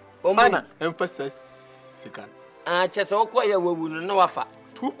o mana emphasis sika chese okọ ya wawu no na wafa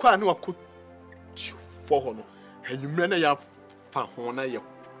tu kwa ne wako po ho no anwumre na ya fa ho na ye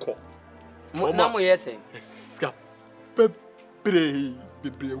kọ na mo yese sika bebre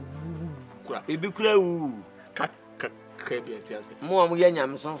kura ebi kura wu ka bi atiase mo ye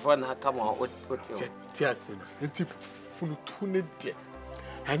nyamsonfo na aka mo ote atiase na enti funu tu ne de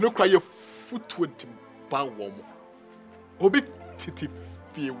eno kura ye futu dim ba wo mo obi titi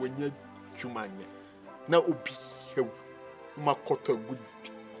fie wonya adwumanye na obi hew makoto good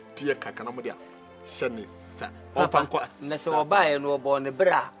tie kakana mo dia hyene sa opa nko na se obae no obo ne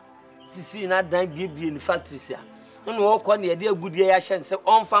bra sisi na dan biebie ni factory sia no okọ ne de agudie ya hye se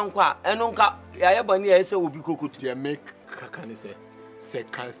onfa nko a eno nka ya bani ya se obi kokotu tie make kakane se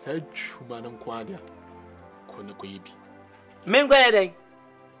kansa adwuma nko adia kono koyibi mengo ya den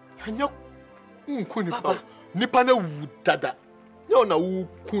hanya nko nipa na wu dada yo na wu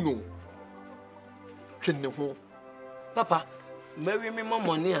kunu twenne ho papa Mary me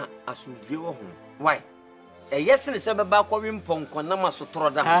money a asumdie wo ho why yes ne se beba kwa wi mponko na masotoro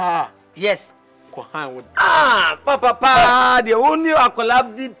da yes ko han wo papa de woni akola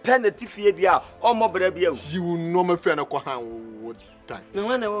bi penalty fie bi a o mo bra bi awu jiwu no ma fe na ko han wo dai na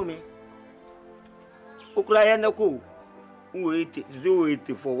wana wo me okura ya na ko wo ete zo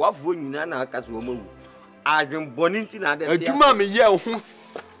ete for wafo nyina na aka so mo wu adwen boni nti na de se adwuma me ye ho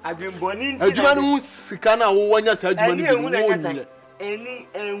adwen boni nti adwuma no sika na wo wanya sa adwuma no bi eni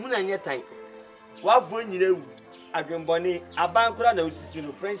ehuna nyetan wafo nyina wu adwen boni abankura na osisi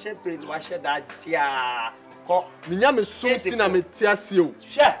no pension pay wa sheda chia ko minya me so ti na me ti ase o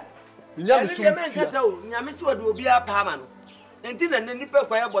hwe minya me so ti nyame si wadu obi apa ma no enti na nipa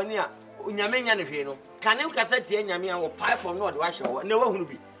kwa ya boni a nyame nya ne hwe no kane kasa tie nyame a wo pai from no de wa hye wo na wa hunu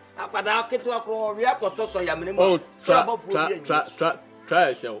bi apada ketewa ko wi akoto so ya mene mo so abofo bi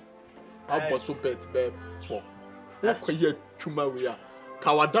try show aboso bet be for wo koye twuma we a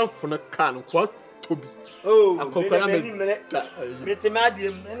ka wadanfo no kan ko tobi akokora me betemadi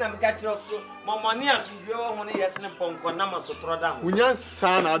na me ka kire so momoni asudie wo ho ne yesne ponko na masotro da ho unya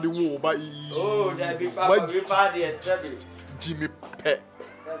sa na de wo ba da bi papa we pa de etsabe Jimmy pe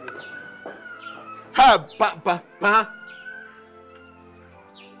ha pa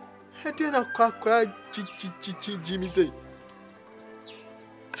hede na kwakora chi Jimmy say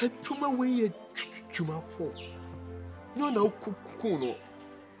atuma we ye twuma fo no na okuku no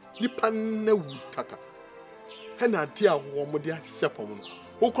nipa na wu tata hena ade a wo mo de ahye pom no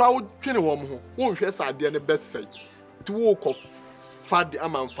okura wo twene wo mo ho wo hwe sade ne besai ti wo ko fade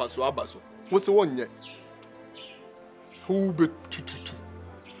amanfa so abaso wo se wonye hu be tututu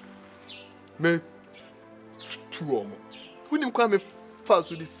me tutu omo woni kwa me fa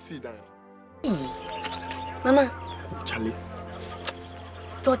so di sidan mama Charlie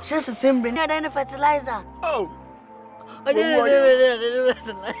to chese sembre ni ada fertilizer oh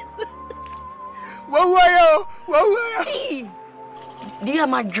Wow. Dia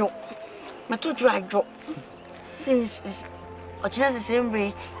majo. Matutu ajo. This is ochina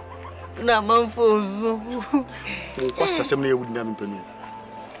sembre na manfozu. Ko sasem na yewudi na mpanu.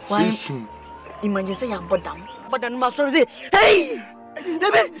 Sinsu. Imagine say ya bodam. Bodam ma so say, hey!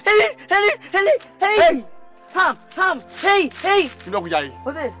 Hey! Ham. Hey! You know kujai.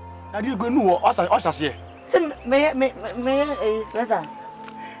 What's it? Na di gwenu wo osase. Say me Reza.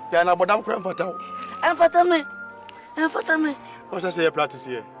 Ya na bodam kra mfata wo. Enfata me. Osase ya practice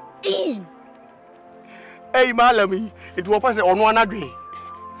here. Hey malami, it wo pass ono anadwe.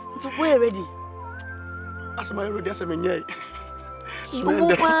 To where ready? Asema ready asema nyai.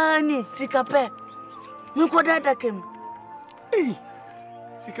 Ubani Sikape. Munko dada kem. Hey.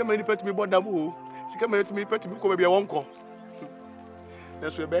 Sikama ni pet mi bodam o. Sikama ni pet mi ko bia wonko. Na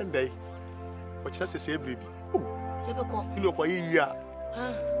so be ndai. Ochira sese ebribi. Oh. Chebeko. Ilo kwa yi ya.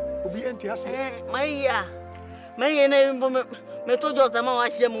 Obi enti ase. Maya na me to jo sama wa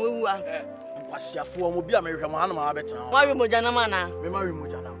hye mo wewu a. Nkwasiafo mo bia me hwem ha na ma betena. Wa wi mo jana ma na. Me ma wi mo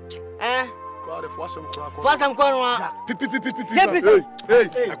jana. Kwa de fwasem kwa. Fwasem kwa no a.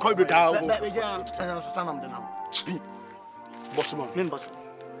 Hey, I call you down. Sanam denam. Bossman. Members.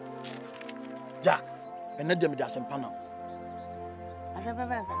 Jack, ene dem dia sempa na. Asempa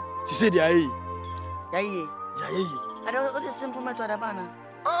ba sa. Si se dia yi. Yayi. Ada o de simple method abana.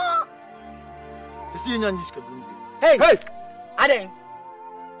 Si nya nji ska dun. Hey. Aden.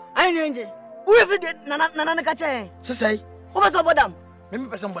 Ai nje. Wo every day na ka che. Sesai. Wo be so bodam. Me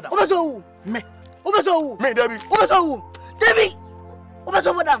person bodam. Wo be so wu. Wo be so wu. Me Debbie. Wo be so wu. Debbie. Wo be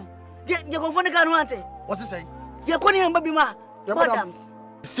so bodam. Je ko fone ka no ante. What sesai? Ye ko ni amba bi ma. Bodam.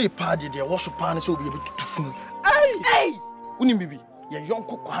 See party there was so pan so be able to fun. Hey. Unim bibi. Ye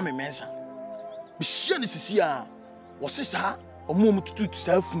yonko kwa me mensa. Me hia ni sisi a. Wo sesa omo mu tutu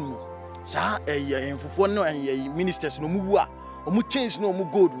sa funu. Sa enfofo no ministers no mu wu a. Omo change no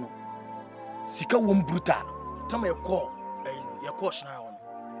omo gold no. Sika wo mbruta. Tama ye call shina won.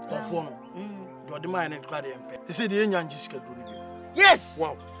 Konfo no. Do de man net kwa de empe. They say the enya sika do ni. Yes.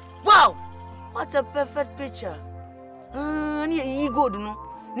 Wow. What a perfect picture. Ni gold no.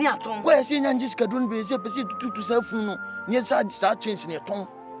 Ni aton. Kwa say enya sika do ni be say pese tutu sa funu no. Ni sa change ni aton.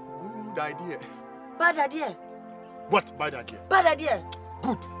 good idea. Bad idea. What bad idea? Bad idea.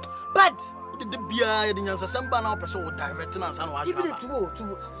 Good. Bad. The beer, the answer, some banner person will direct us and Give it to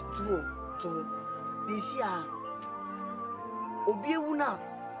this year. Obiewuna.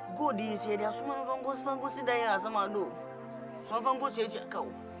 Go this year. There's someone from Gosi there. Someone do. Some from Gosi cow.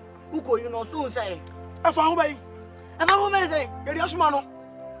 Uko, you know, soon say. I found by. I found my say. Get your smano.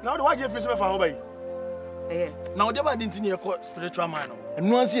 Now the white Jeffrey found by. Now, the bad didn't hear spiritual man. And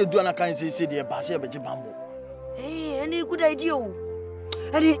once you do an account, say, dear Basia, but you bambo. Hey, any good idea?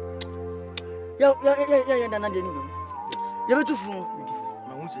 Any. Yeah, you're too full.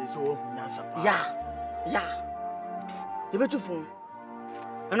 Yeah. You're too full.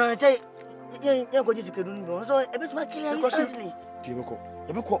 And I say, you're going to do so. I bet my killer instantly.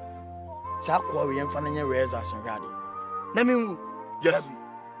 Yebeko. Sakwa we enfana nye reza asenrade. Na me Yes.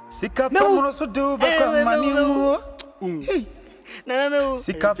 Sikape Mbroso do baka manimu. Hey. Na me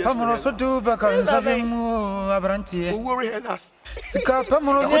Sikape Mbroso do baka nsabimu abrantie. Who worry us? Sikape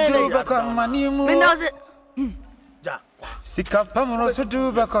Mbroso do baka manimu. Me knows it. Ja. Sikape Mbroso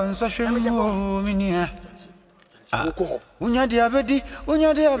do baka nsabimu minia. Unya dia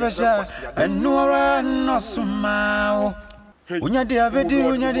abesha enuara nosumao. Unya dia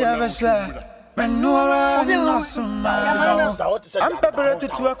abesha enuara nosumao. Ampabere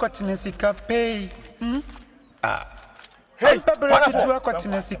tutu akwatine Sikape. Ampabere tutu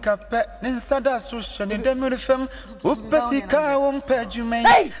akwatine Sikape. Ninsada susho ni demiri fem. Upe sika umpe jume.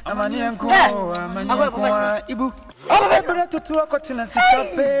 Amani enko ibu. Ampabere tutu akwatine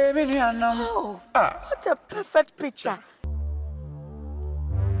Sikape minu anam. What a perfect picture.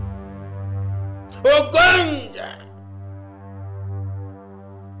 Oganja.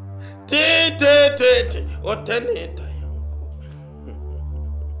 Te oteneta yangu.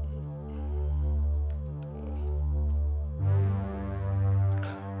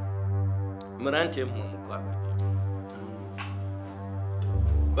 Mranche mumukwa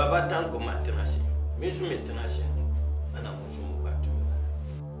baba tango matrashi misu metrashi ana musu mubatu.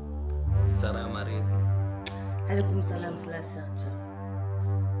 Salam alaikum. Alaikum salam salasa.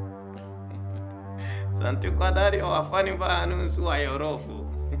 Asante kwa dari wafani ba anunsu wa yorofu.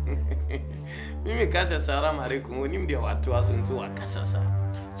 Mimi kasa salam alaikum ni ndio watu wasunzu wakasasa.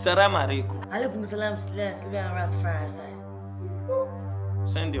 Salam alaikum. Alaikum salam salasa bia rasfarasa.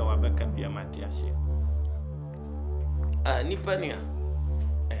 Send your wabeka bia matiashe. Nipania.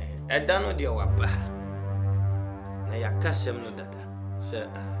 Edano dia waba. Na yakasem no dada.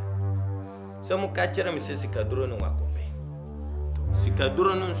 Se mukachira mi se sikaduro no wakope.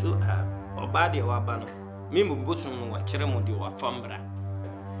 Sikaduro no nso obade waba no. Mimi mbusu no wachire mu dia wafambra.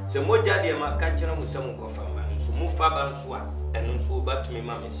 Se moja dia makachira mu se mu kofamba nso mu faba nso a eno nso batumi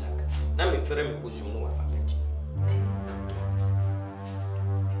ma mesaka. Na me fere me busu no wafabeti.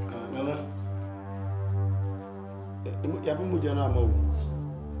 Nana. Ya bu mudia na amawu.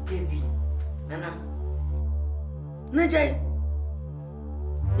 Baby. Nana. Najai.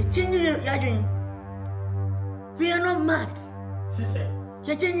 It's changing your dream. We are not mad.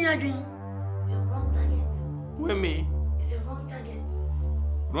 You're changing your dream. It's a wrong target. With me? It's a wrong target.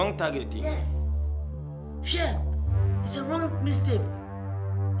 Wrong target? Yes. Sure. It's a wrong mistake.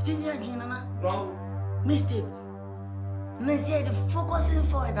 Changing your dream, Nana. Wrong mistake. Next year, the focusing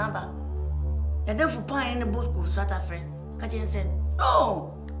for a number. And then for pine in the boat go start a friend. Kajen said,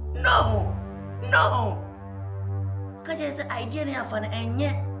 no. Kajen said, idea near fun and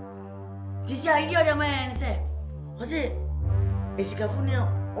yet. This idea the man said, was it? A Sikafunia,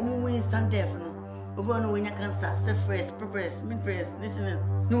 Omu instant death. We're going to win your cancer, surface, progress, mid-press, listening.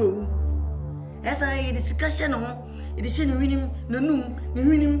 No. As I discussion, it is winning, no,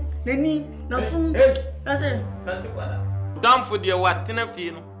 winning, the knee, no food. That's it. Down for the what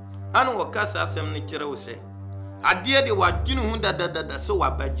tenafino. I know what Casa some nature will say. I dear the what you know that so I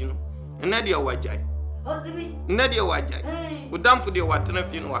bad you. And Nadia Wajai. Nadia Wajai. We down for the what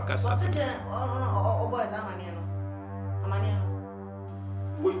tenafino or Casa. Oh, boys, I'm a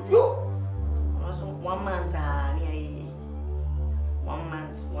would you? 1 month, 1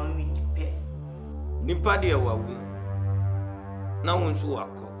 month, 1 week pay. Nipadia wawu. Na wonsu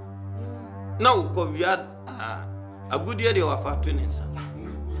wako. Na uko wiad a good year de wafa tuninsa.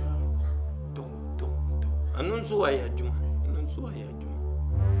 Anunsu wa ya juma.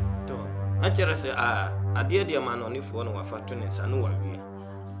 To. Achera se adie de ma no ni fo no wafa tuninsa no wa wi.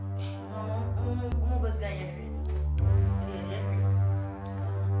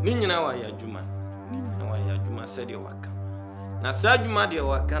 Ni nyina wa ya juma. Sede waka. Na sa juma de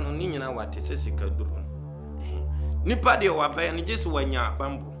waka no ni nyina wa te sesika duro. Nipa de wa ba ya ni jesu wanya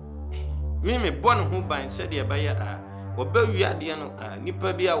bambo. Mimi bon ho ban sede ba ya oba wiade no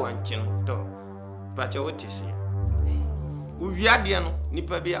nipa bi a wanche no to pache wotisi wiade no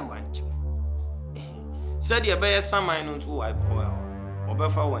nipa bi a wanche said ye be saman no so wa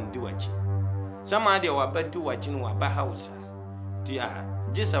obefa wandi wachi sama de wa batu wachi no wa ba house dia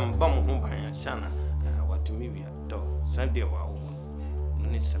jesam bam ho ban sana watumi wi to sade wa wo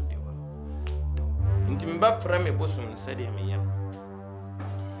ni sade wa to ntimba frame bosum sade me yam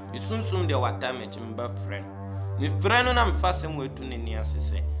isunsum de wata me chimba friend ni friend no na mfasem wetu ne ni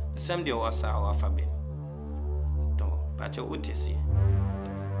asese sem de wasa wa fa ben to pacho utisi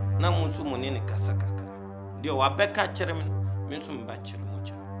na musu mo ne kasaka de wa beka kire me so mba kire mo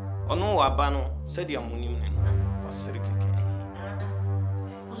kire ono wa ba no sade amunim ne no osiri keke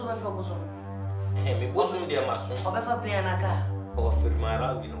uso ba fa boso me bosum de maso obefa play na ka o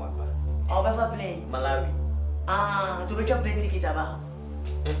firmara wi no wa ba obefa play Malawi tu be play ticket aba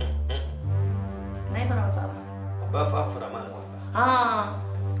Nai fara fa ba fa fara man wa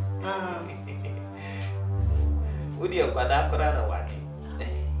udi akada akora na wake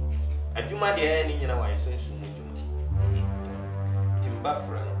aduma de ya ni nyina wa sunsun mu juma timba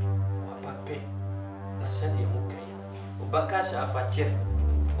fra wa pape na sadi mu kai obaka sha fa chere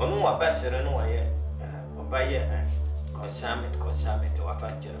onu wa ba shere no wa ye oba ye consummate wa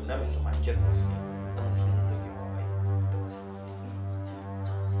fa chere na me so ma chere no si na mu sun mu ye wa ba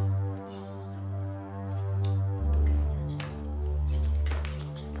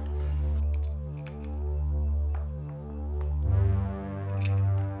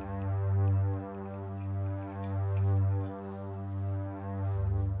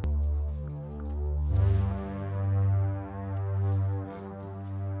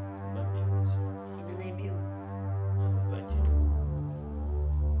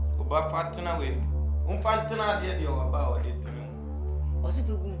ba fatina we fatina de wa ba wa de tunu o si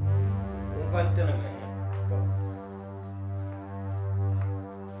fi gun fatina me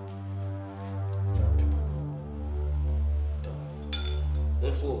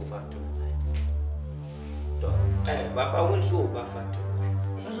unsu fatu to baba unsu ba fatu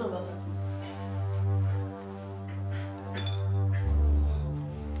unsu ba fatu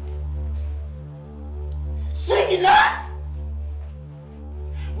Sigina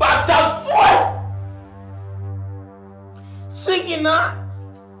Sigina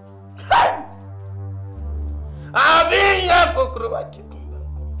abinga kokrobati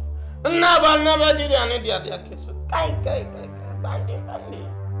naba diri ane dia keso kai bandi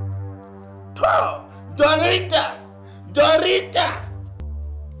to dorita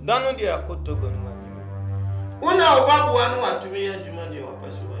danu dia kotogo ngani una obabu anu atumia juma dia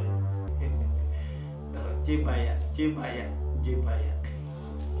wapasu wa jebaya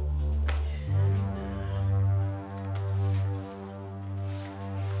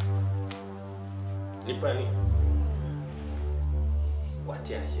Nipani.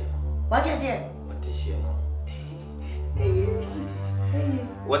 Watiasia no.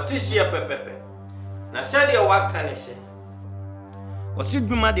 Watisia pepepe. Na sadi ya wakanishe. Wasi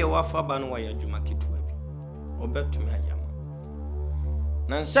duma de wafa banu wa ya juma kitu wabi. Obetumi ayama.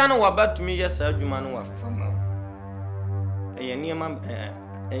 Na nsana wabatumi yesa juma no wafa ma. Niyama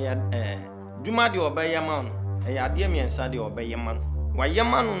juma de obayama no. Ade miensa de obayama no.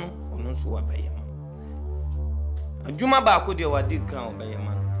 Wayama no ono nso wabayama. Juma ba ko de wadi kan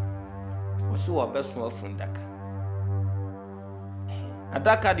obayama no. Oso obeso afundaka.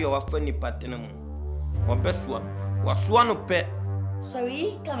 Adaka de wafa ni patena mu. Obeso waso no pe.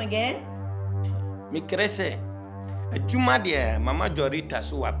 Sorry, come again. Mi krese. Juma de mama Jorita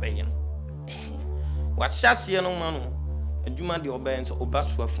so wabayam. Washase no manu. Juma de obayen so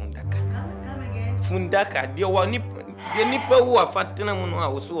obaso afundaka. Come again. Fundaka de woni de nipa wo afatena mu no a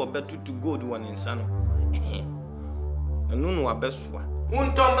wo so obetutu gold won insano. Nunu wabeswa.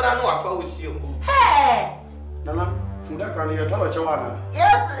 Untombra no wafa osio. Hey! Nana, fundaka ni yatawa chawana.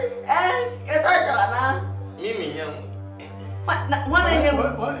 Yatawa chawana. Mimi nyamu. Mwana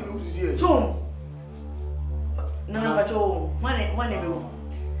nyamu. Mwana ni usisie. Tum. Nana bacho, mwana bewu.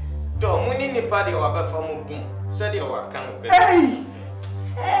 To muni ni pade wabafa mu kum. Sade wakan pe. Hey!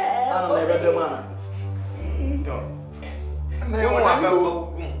 Ana na bede mana. To. Yo wabafa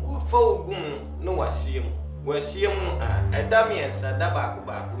kum. Wafa ugum no wasiem. Wasiem edamiensa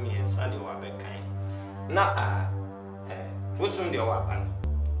dabaku miensa de wabekan. Na busum de waban.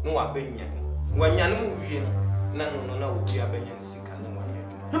 No wabenya. Wanyane mu wie no. Na no na obi abenya sika no wanya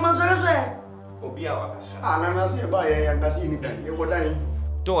duma. No manzoro obi a wabasa. Nana se ba ya ngasi ni kan. E wodan.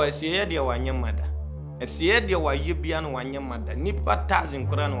 To esiye de wanya mada. Esiye de waye bia no wanya mada. Nipa tazin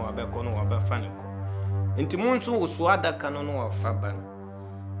kura no wabeko no wabefa ne ko. Nti munsu usu adaka no wafa ban.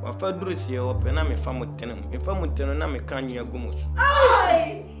 Wafa duru si yo pe na me fa mutene. Me fa mutene na me kan nyu agumus.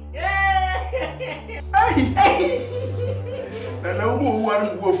 Ai! Ai! Na wo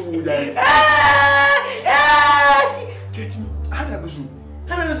wan wo fu jai. Tete, ana buzu.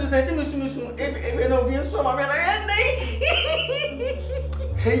 Ana no sense musu. Ebe no bi so ma me na endei.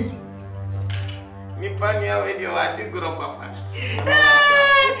 Hey. Mi pa ni awe di wa di gro papa.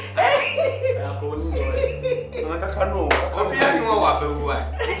 Obia ni wa ba wu ai.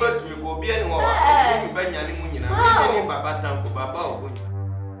 Oba tu mi ko obia ni wa wa. Mi ba nya ni mu nyina. Mi ni baba tanko baba ogo.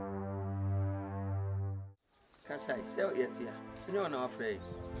 Kasai, se yetia. Ni ona afrɛ.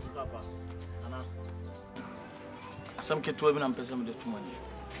 Papa. Ana. Asam keto bi na mpɛsɛ me de tumani.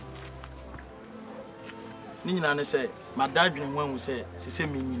 Ni nyina ne sɛ madadwene ho ahu sɛ sese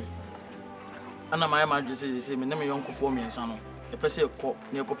me nyini. Ana ma ya madwe sɛ me ne me yonkofo miɛnsa no. Epɛ sɛ kɔ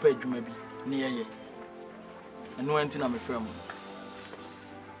ne ekɔpɛ adwuma bi ne yɛyɛ. Ɛno anti na me frɛ mo.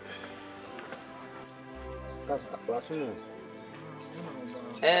 Papa, wasuno.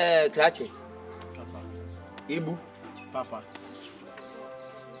 Krache. Papa. Ibu. Papa.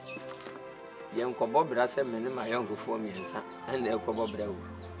 Yankɔbɔ bra sɛ me ne ma yankofo miɛnsa ɛna ɛkɔbɔ bra wo.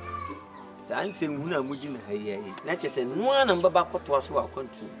 Saa nsɛm hu na mudi na hayi. Na kyɛ sɛ noa na mbaba kɔtoa so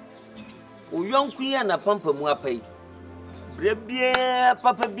akɔntu. O yonku ya na pampa mu apai. Bra bia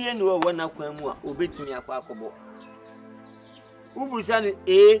papa bia ne wo na kwan mu a obetumi akɔ akɔbɔ. Ubusa ni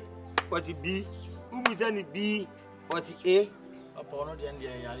A was B. Ubusa ni B was A. Papa ono de ande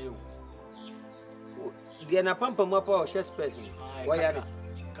yare o. Dia na pampa mu apa o chest person. Wa yare.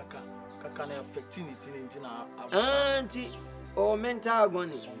 Kaka na affecting it na Auntie o mental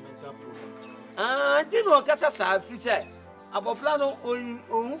agony. Mental problem. Auntie no kasa sa afri say. Abofla no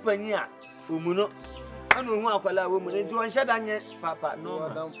ohun pani a omuno. Ana ohun akwala wo mu nti won hyeda nye papa no.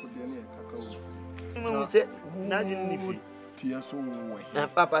 Madam fudie ne kaka wo. Mu se na dwun ni fi. Tia so wo.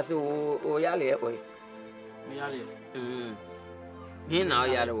 Papa se o yale e boy. Me yare. Ni na o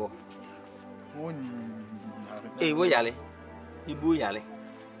yale wo. Wo yare. Wo yale. Ibu yale.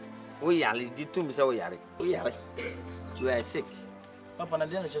 Wo yale di tum se wo yare. Wo yare. You are sick. Papa na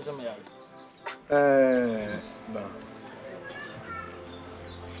dia na chese me yare. Na.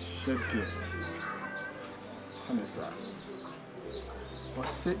 Shedie. Hanesa.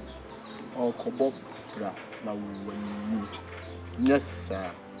 Ose okobo bra na wani. Yes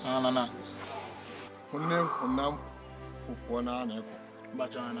sir. Na. Honne honam fofo na na eko.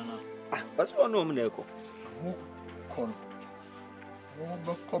 Bacha na. What's one no na eko? Mo kono. Mo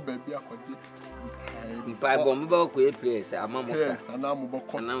ba ko baby akode. Mpa bom ba ko e place ama mo ka. Yes, ana mo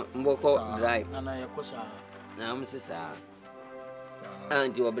boko. Ana mo ko drive. Na yekosa. Na mo sisa.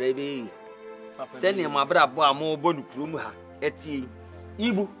 Anti obrebe. Sene ma bra bo amo bo nu kurom ha. Eti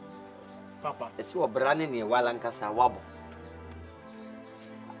Ibu. Papa. Esi obra ne ne wala nkasa wabo.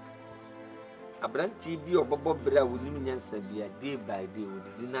 Abranti bi obobo bra wonim nyansa bia day by day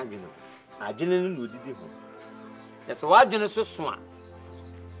odidi na dwene. Adwene no odidi ho. Ese wadwene so so a.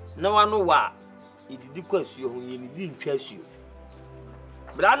 Na wano wa ididi kwasuo ho ye nidi ntwa asuo.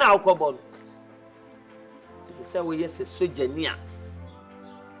 Bra na akobo. Ese se wo yese sojani a.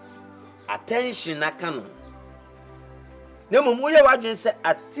 Attention Akan. Nemo mo ye wadwen se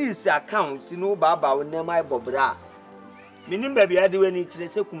artist account no baba wo nem ai bobra. Minim ba bia de wani kire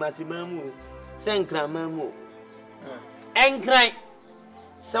se kumasi mamu se nkran mamu. Enkran.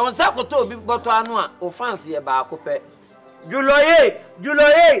 Se won sa koto obi boto anu a offense ye ba akopɛ. Juloye.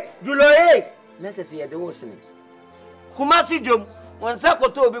 Na se ye de wo sini. Kumasi jom won sa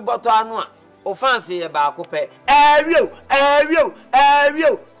koto obi boto anu a offense ye ba akopɛ. Ewio.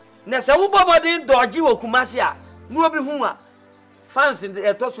 Na se wo bobodin doji wo kumasi a nu obi hu a fans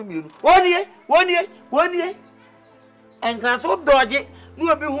etoso mienu wonie enkran so doji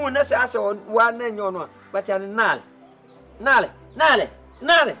nu obi hu na se ase wa na nyo no but an nale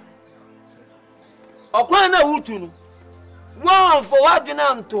okwan na wutu nu won fo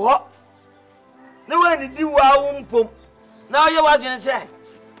wadwena nto ho na wani di wa wo mpom na oye wadwena se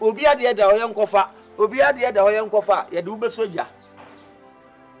obi ade da oye nkofa ye de wo be soja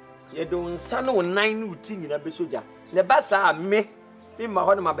ye do nsa no nan no uti nyina be soja ne basa me ma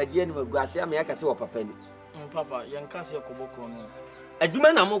ho no mabagie no maguase am ya kase wo papa ni papa yen kase ekobokro no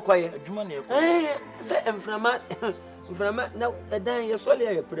adwuma na mokoye adwuma na ekọ se mframa na edan ye sole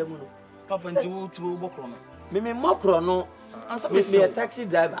ya premu no papa nti wo bokro no me mokro no ansa me taxi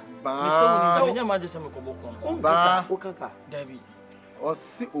driver me se woni se nya ma dwese me kobokro no ba o kanka dabi o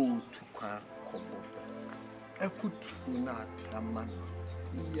si o tukwa kobo efutu na atama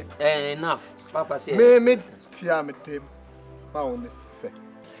enough papa say me tia me tem pa on se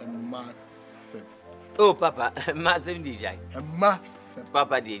massive Oh, Papa, Master DJ. A master.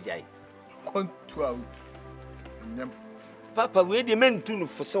 Papa DJ. Contour out. Papa, we the men too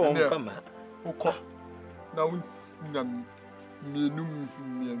for so long. Okay. Now,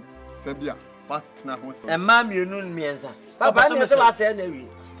 Sabia, what now? And Mammy, you know me, answer. Papa, I said,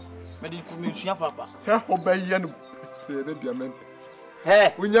 Medical Papa. Say, obey you.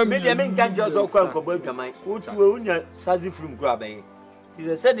 Hey, when you made a man can't just go about your mind. Go to own your sassy from grabbing.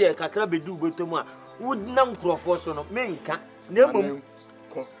 He said, the Cacrabe do go to my would non profession of men can't. No,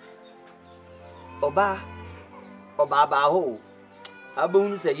 Oba ho.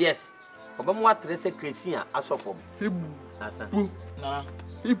 Abun say yes. Oba what dress a Christian as of him.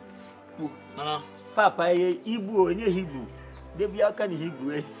 Nana. Papa, Hebrew and Hebrew. They be Akan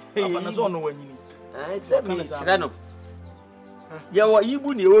Hebrew. I said, Miss you are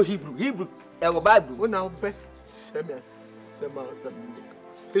Hebrew, you Hebrew, Hebrew, our Bible. When I'll bet Sema,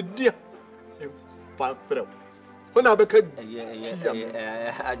 the dear Father. When I became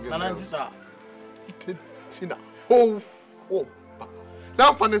Tina. Oh,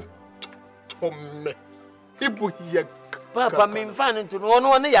 now funny Tom Hebrew here. Papa, mean fun to no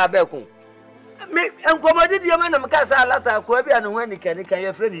one near Becco. Me and commodity your man of Casa Lata, Quabi, and when he can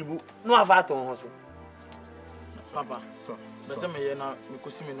your friend, no avatar also. Papa. Some year now,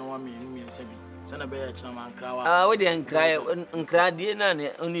 because me no one me and Sabi. Send a bear chairman crowd. Ah, we didn't cry and cry, dear Nanny,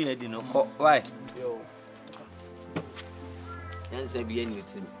 only had no call. Why? Yo. And Sabi, and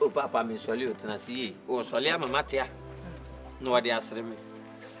it's oh, Papa, me salute, and I see, oh, Soliama Matia. No, I answer me.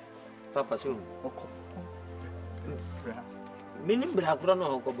 Papa soon. Meaning Bracron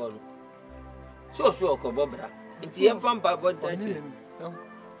or Cobol. So, Cobobra. It's the infant Papa,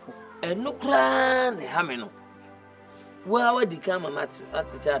 and no cran, Hamino. Well, I become a matter at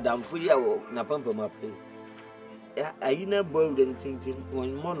the Adam for you, Napampa Mappy. I never boiled anything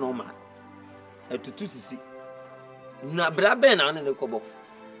when more normal. At to see. Nabraben on the cobo.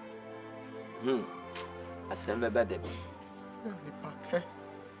 I send my bed.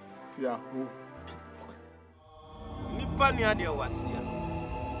 Nipania dear was here.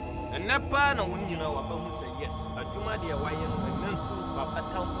 And Napa, no one you know about say yes. A Juma dear Wayan and Nansu Papa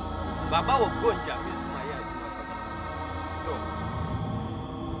Town. Baba will go Jamis.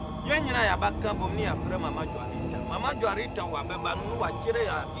 Yen na ya baka bom ni afre mama Joarita. Mama Joarita wa beba no wa kire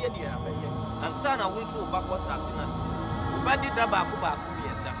ya bia dia abeye. Ansa na wonso ba ko sase na se. Ba di daba ko ba ko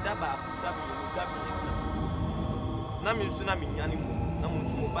biesa. Daba ko daba yo daba biesa. Na mi su na mi nyane mu. Na mu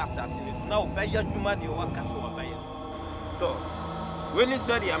su ba sase ni na obeya dwuma de wa kaso obeya. To. Weni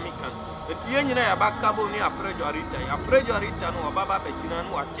sori amikan. Eti yen na ya baka bom ni afre Joarita. Afre Joarita no baba be gina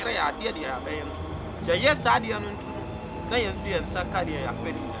no wa kire ya dia dia abeye no. Je yes adia no ntu. Na yensu yen sakade ya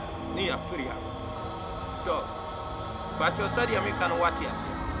peni. Ni Africa. To. But you said you can what yes.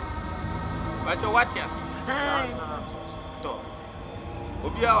 But you what yes. To.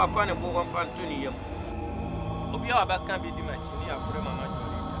 Obia wa fan bo wan fan tuni yam. Obia wa ba kan bi di match ni Africa Mama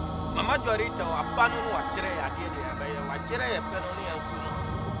Joarita. Mama Joarita wa panu no wa kire ya de ya ba ya wa kire ya pe no ni yansu no.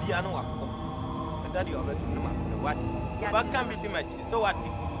 Obia no wa ko. Daddy of it no ma what. Ba kan bi di match so what.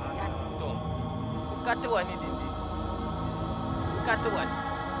 To. Ukate wa ni dindi. Ukate wa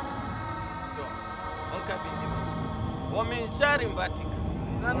woman sharing batik.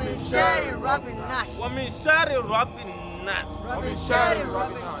 Woman sharing Robin Nash. Woman sharing Robin Nash. Woman sharing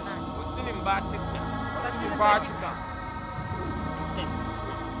Robin Nash. What's in Batica?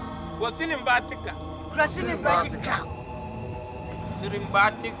 What's in Batica? Crossing in Batica.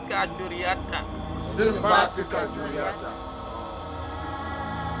 Sirimbatica Juriata. Sirimbatica Juriata.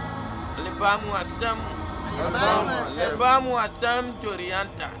 Alibamu Asam. Alibamu Asam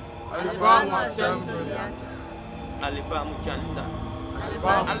Jurianta. Alibamu Asam Jurianta. Alibamu Chanda.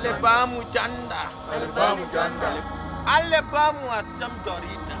 Alibamu Chanda. Alibamu Chanda. Alibamu Asam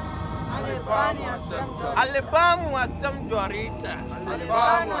Dorita. Alibamu Asam Dorita. Alibamu Asam Dorita.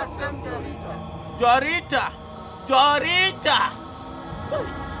 Alibamu Asam Dorita. Dorita. Dorita.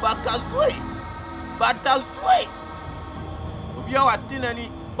 Bakazui. Batazui. Ubia watina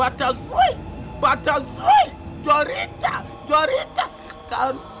ni Batazui. Batazui. Dorita. Dorita.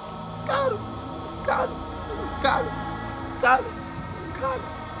 Karu. Karu. Karu. Kalu, Kalu, Kalu,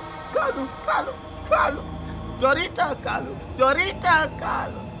 Kalu, Kalu, Kalu, Dorita Kalu, Dorita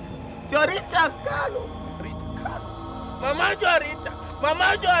Kalu, Dorita Kalu, Mama Dorita,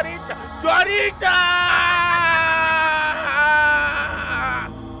 Mama Dorita, Dorita!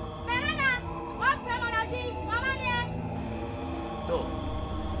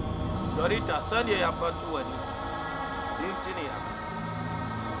 Dorita, Sunday ya patu wani, intini ya.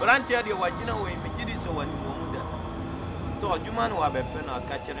 Branch ya wajina we mijiri so wani. To Juman wa be pen or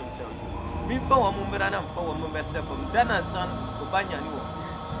catch himself. Me for one moment and for one moment from then and son, Obanya.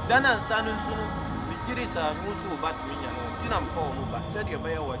 Then and son and soon, the Jiris are also about me. I'm for but said your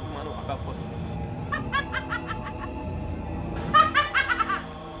bear what you want about possible.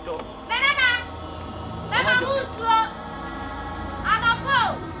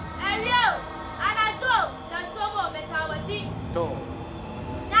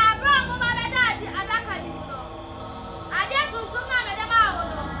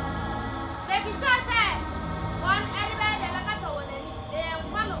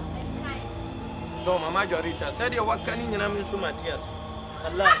 Mama Jorita said you what can you name so Matthias?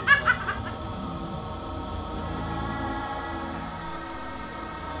 Allah.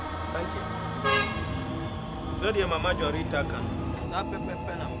 Thank you. Said your Mama Jorita can. Sape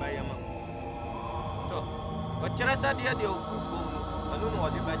pepe and buy a man. So, what you said here, the old people, I don't know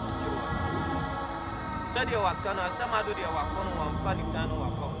what the batch you said you were can, some other day were con one funny can or a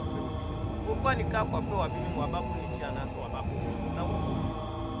pop. Who funny cap of floor being Wabapunichi and as Wabapu.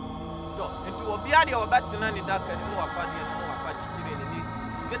 Into a beard or back to Nanny Duck and more funny and more fatty children.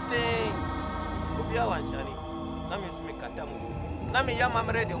 Good thing. Ubia one shiny. Namis me catamus. Nami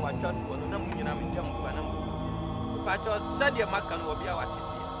Yamam ready or church one, Namu jump for them. Patch said your macan will be our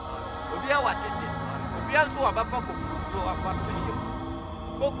tissy. Ubia what is it? Ubia so a buffer blow up to you.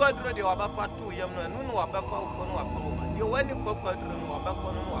 Coco ready or buffer 2 young and no buffer or from you when you coco or buffer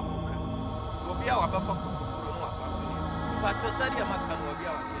or cooker. Ubia or buffer to you. Patch said your macan will be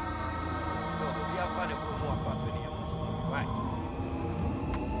our tissy. We are finding more opportunity. Right.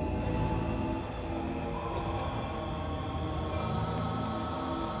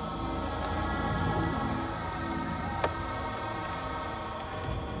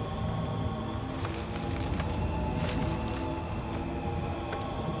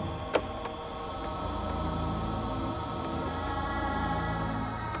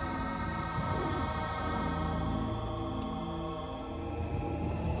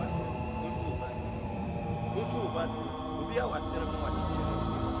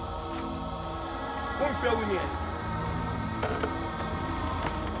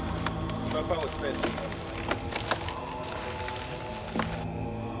 Papa was best.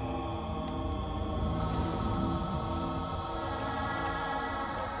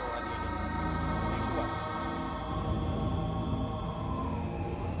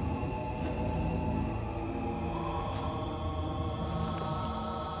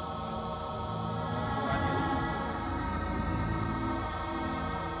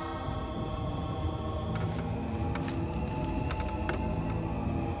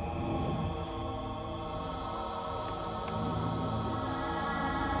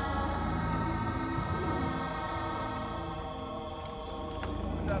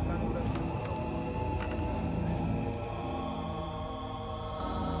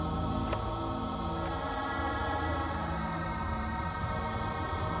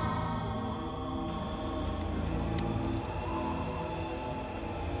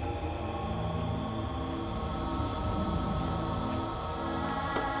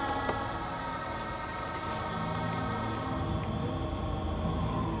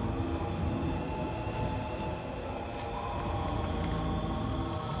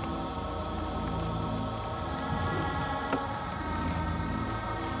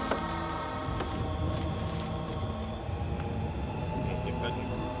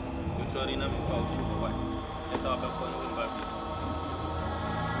 Sorry, I'm about to go. Let's talk about one baby.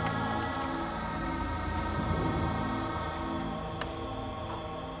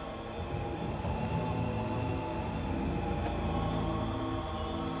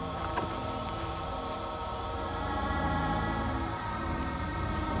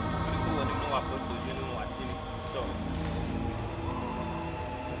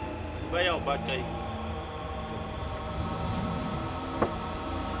 Vai ao bate aí.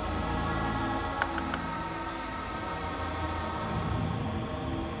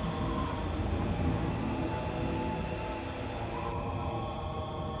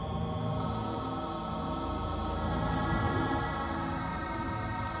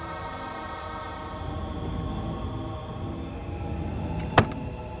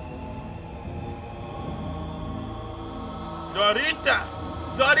 Dorita!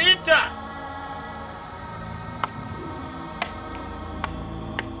 Dorita!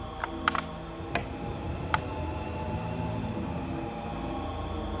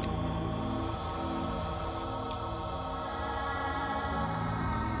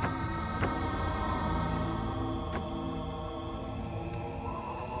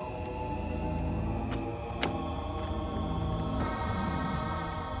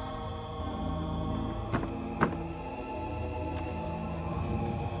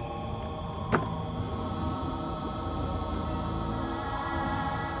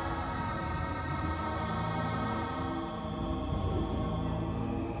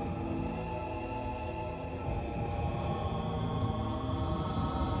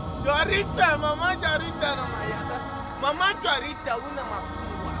 Jarita, Mama Jarita, no Mayada. Mama Jarita, una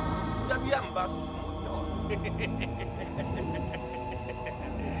masumwa. Yabiamba sumo.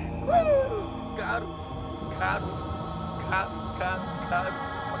 Caro.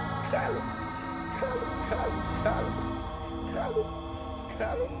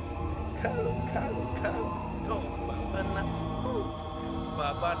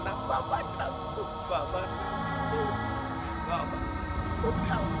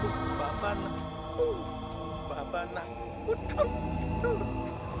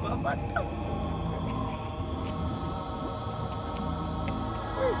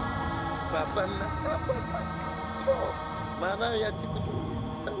 Mana ya cikudi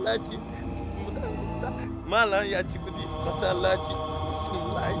salaci malam ya cikudi masalaci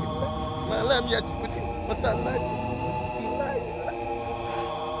bismillah malam ya cikudi masalaci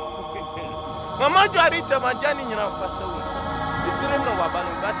mama Jarita majani nyina fasa wonsa isirim no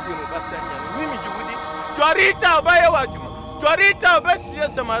wabanu basiru basanya mimi juwudi Jarita obaye wajuma Jarita obasiye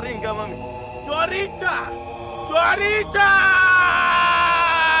samaringa mami Jarita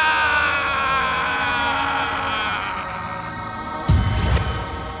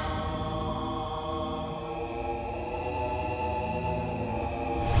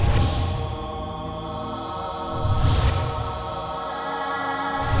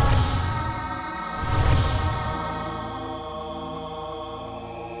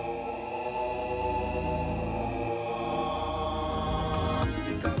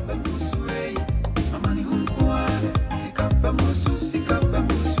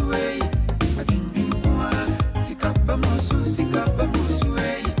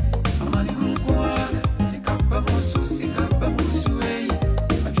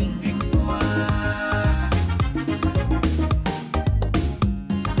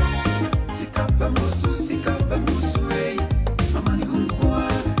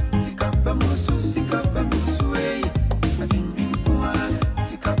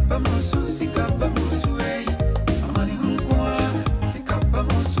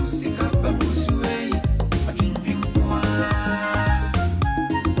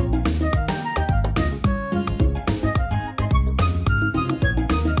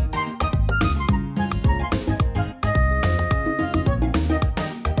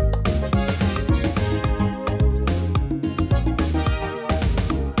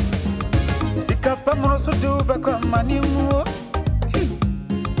Mbroso duba kwa manimu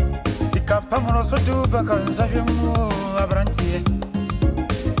Sikape Mbroso duba kwa nzajemu abrantie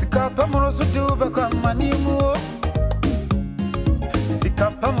Sikape Mbroso duba kwa manimu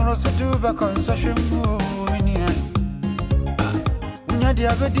Sikape Mbroso duba kwa nzajemu minia Unyadi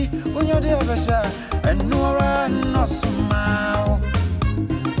abesha Enuara nosumao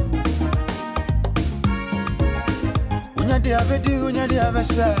Unyadi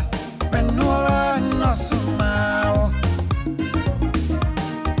abesha Enuara nosumao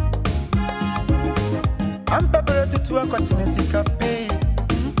Ampa beretu tuwa kwa tine Sikape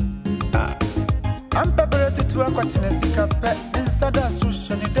Ampa beretu tuwa kwa tine Sikape Insada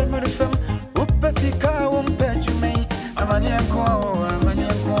susha ni demiri fem Upe sika umpe jumei Amanie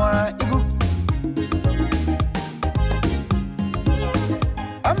kwa ibu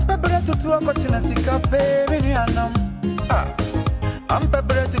Ampa beretu tuwa kwa tine Sikape Mini anam Ampa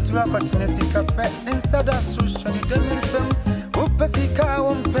beretu tuwa kwa tine Sikape Insada susha ni demiri fem Upe sika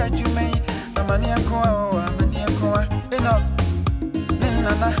umpe jumei Amanie kwa eno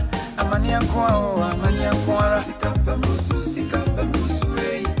Nana Amanie kwa Sikape Mbroso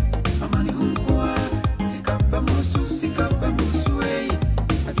ei Amani hunkwa Sikape Mbroso ei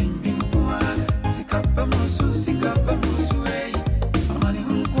Adwinbi hunkwa Sikape Mbroso ei Amani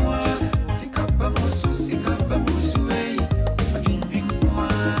hunkwa Sikape Mbroso ei Adwinbi hunkwa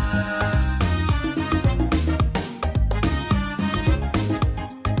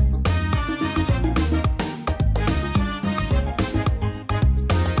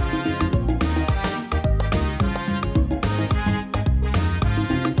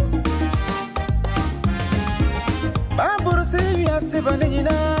Bamburu Sylvia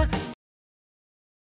Sivanina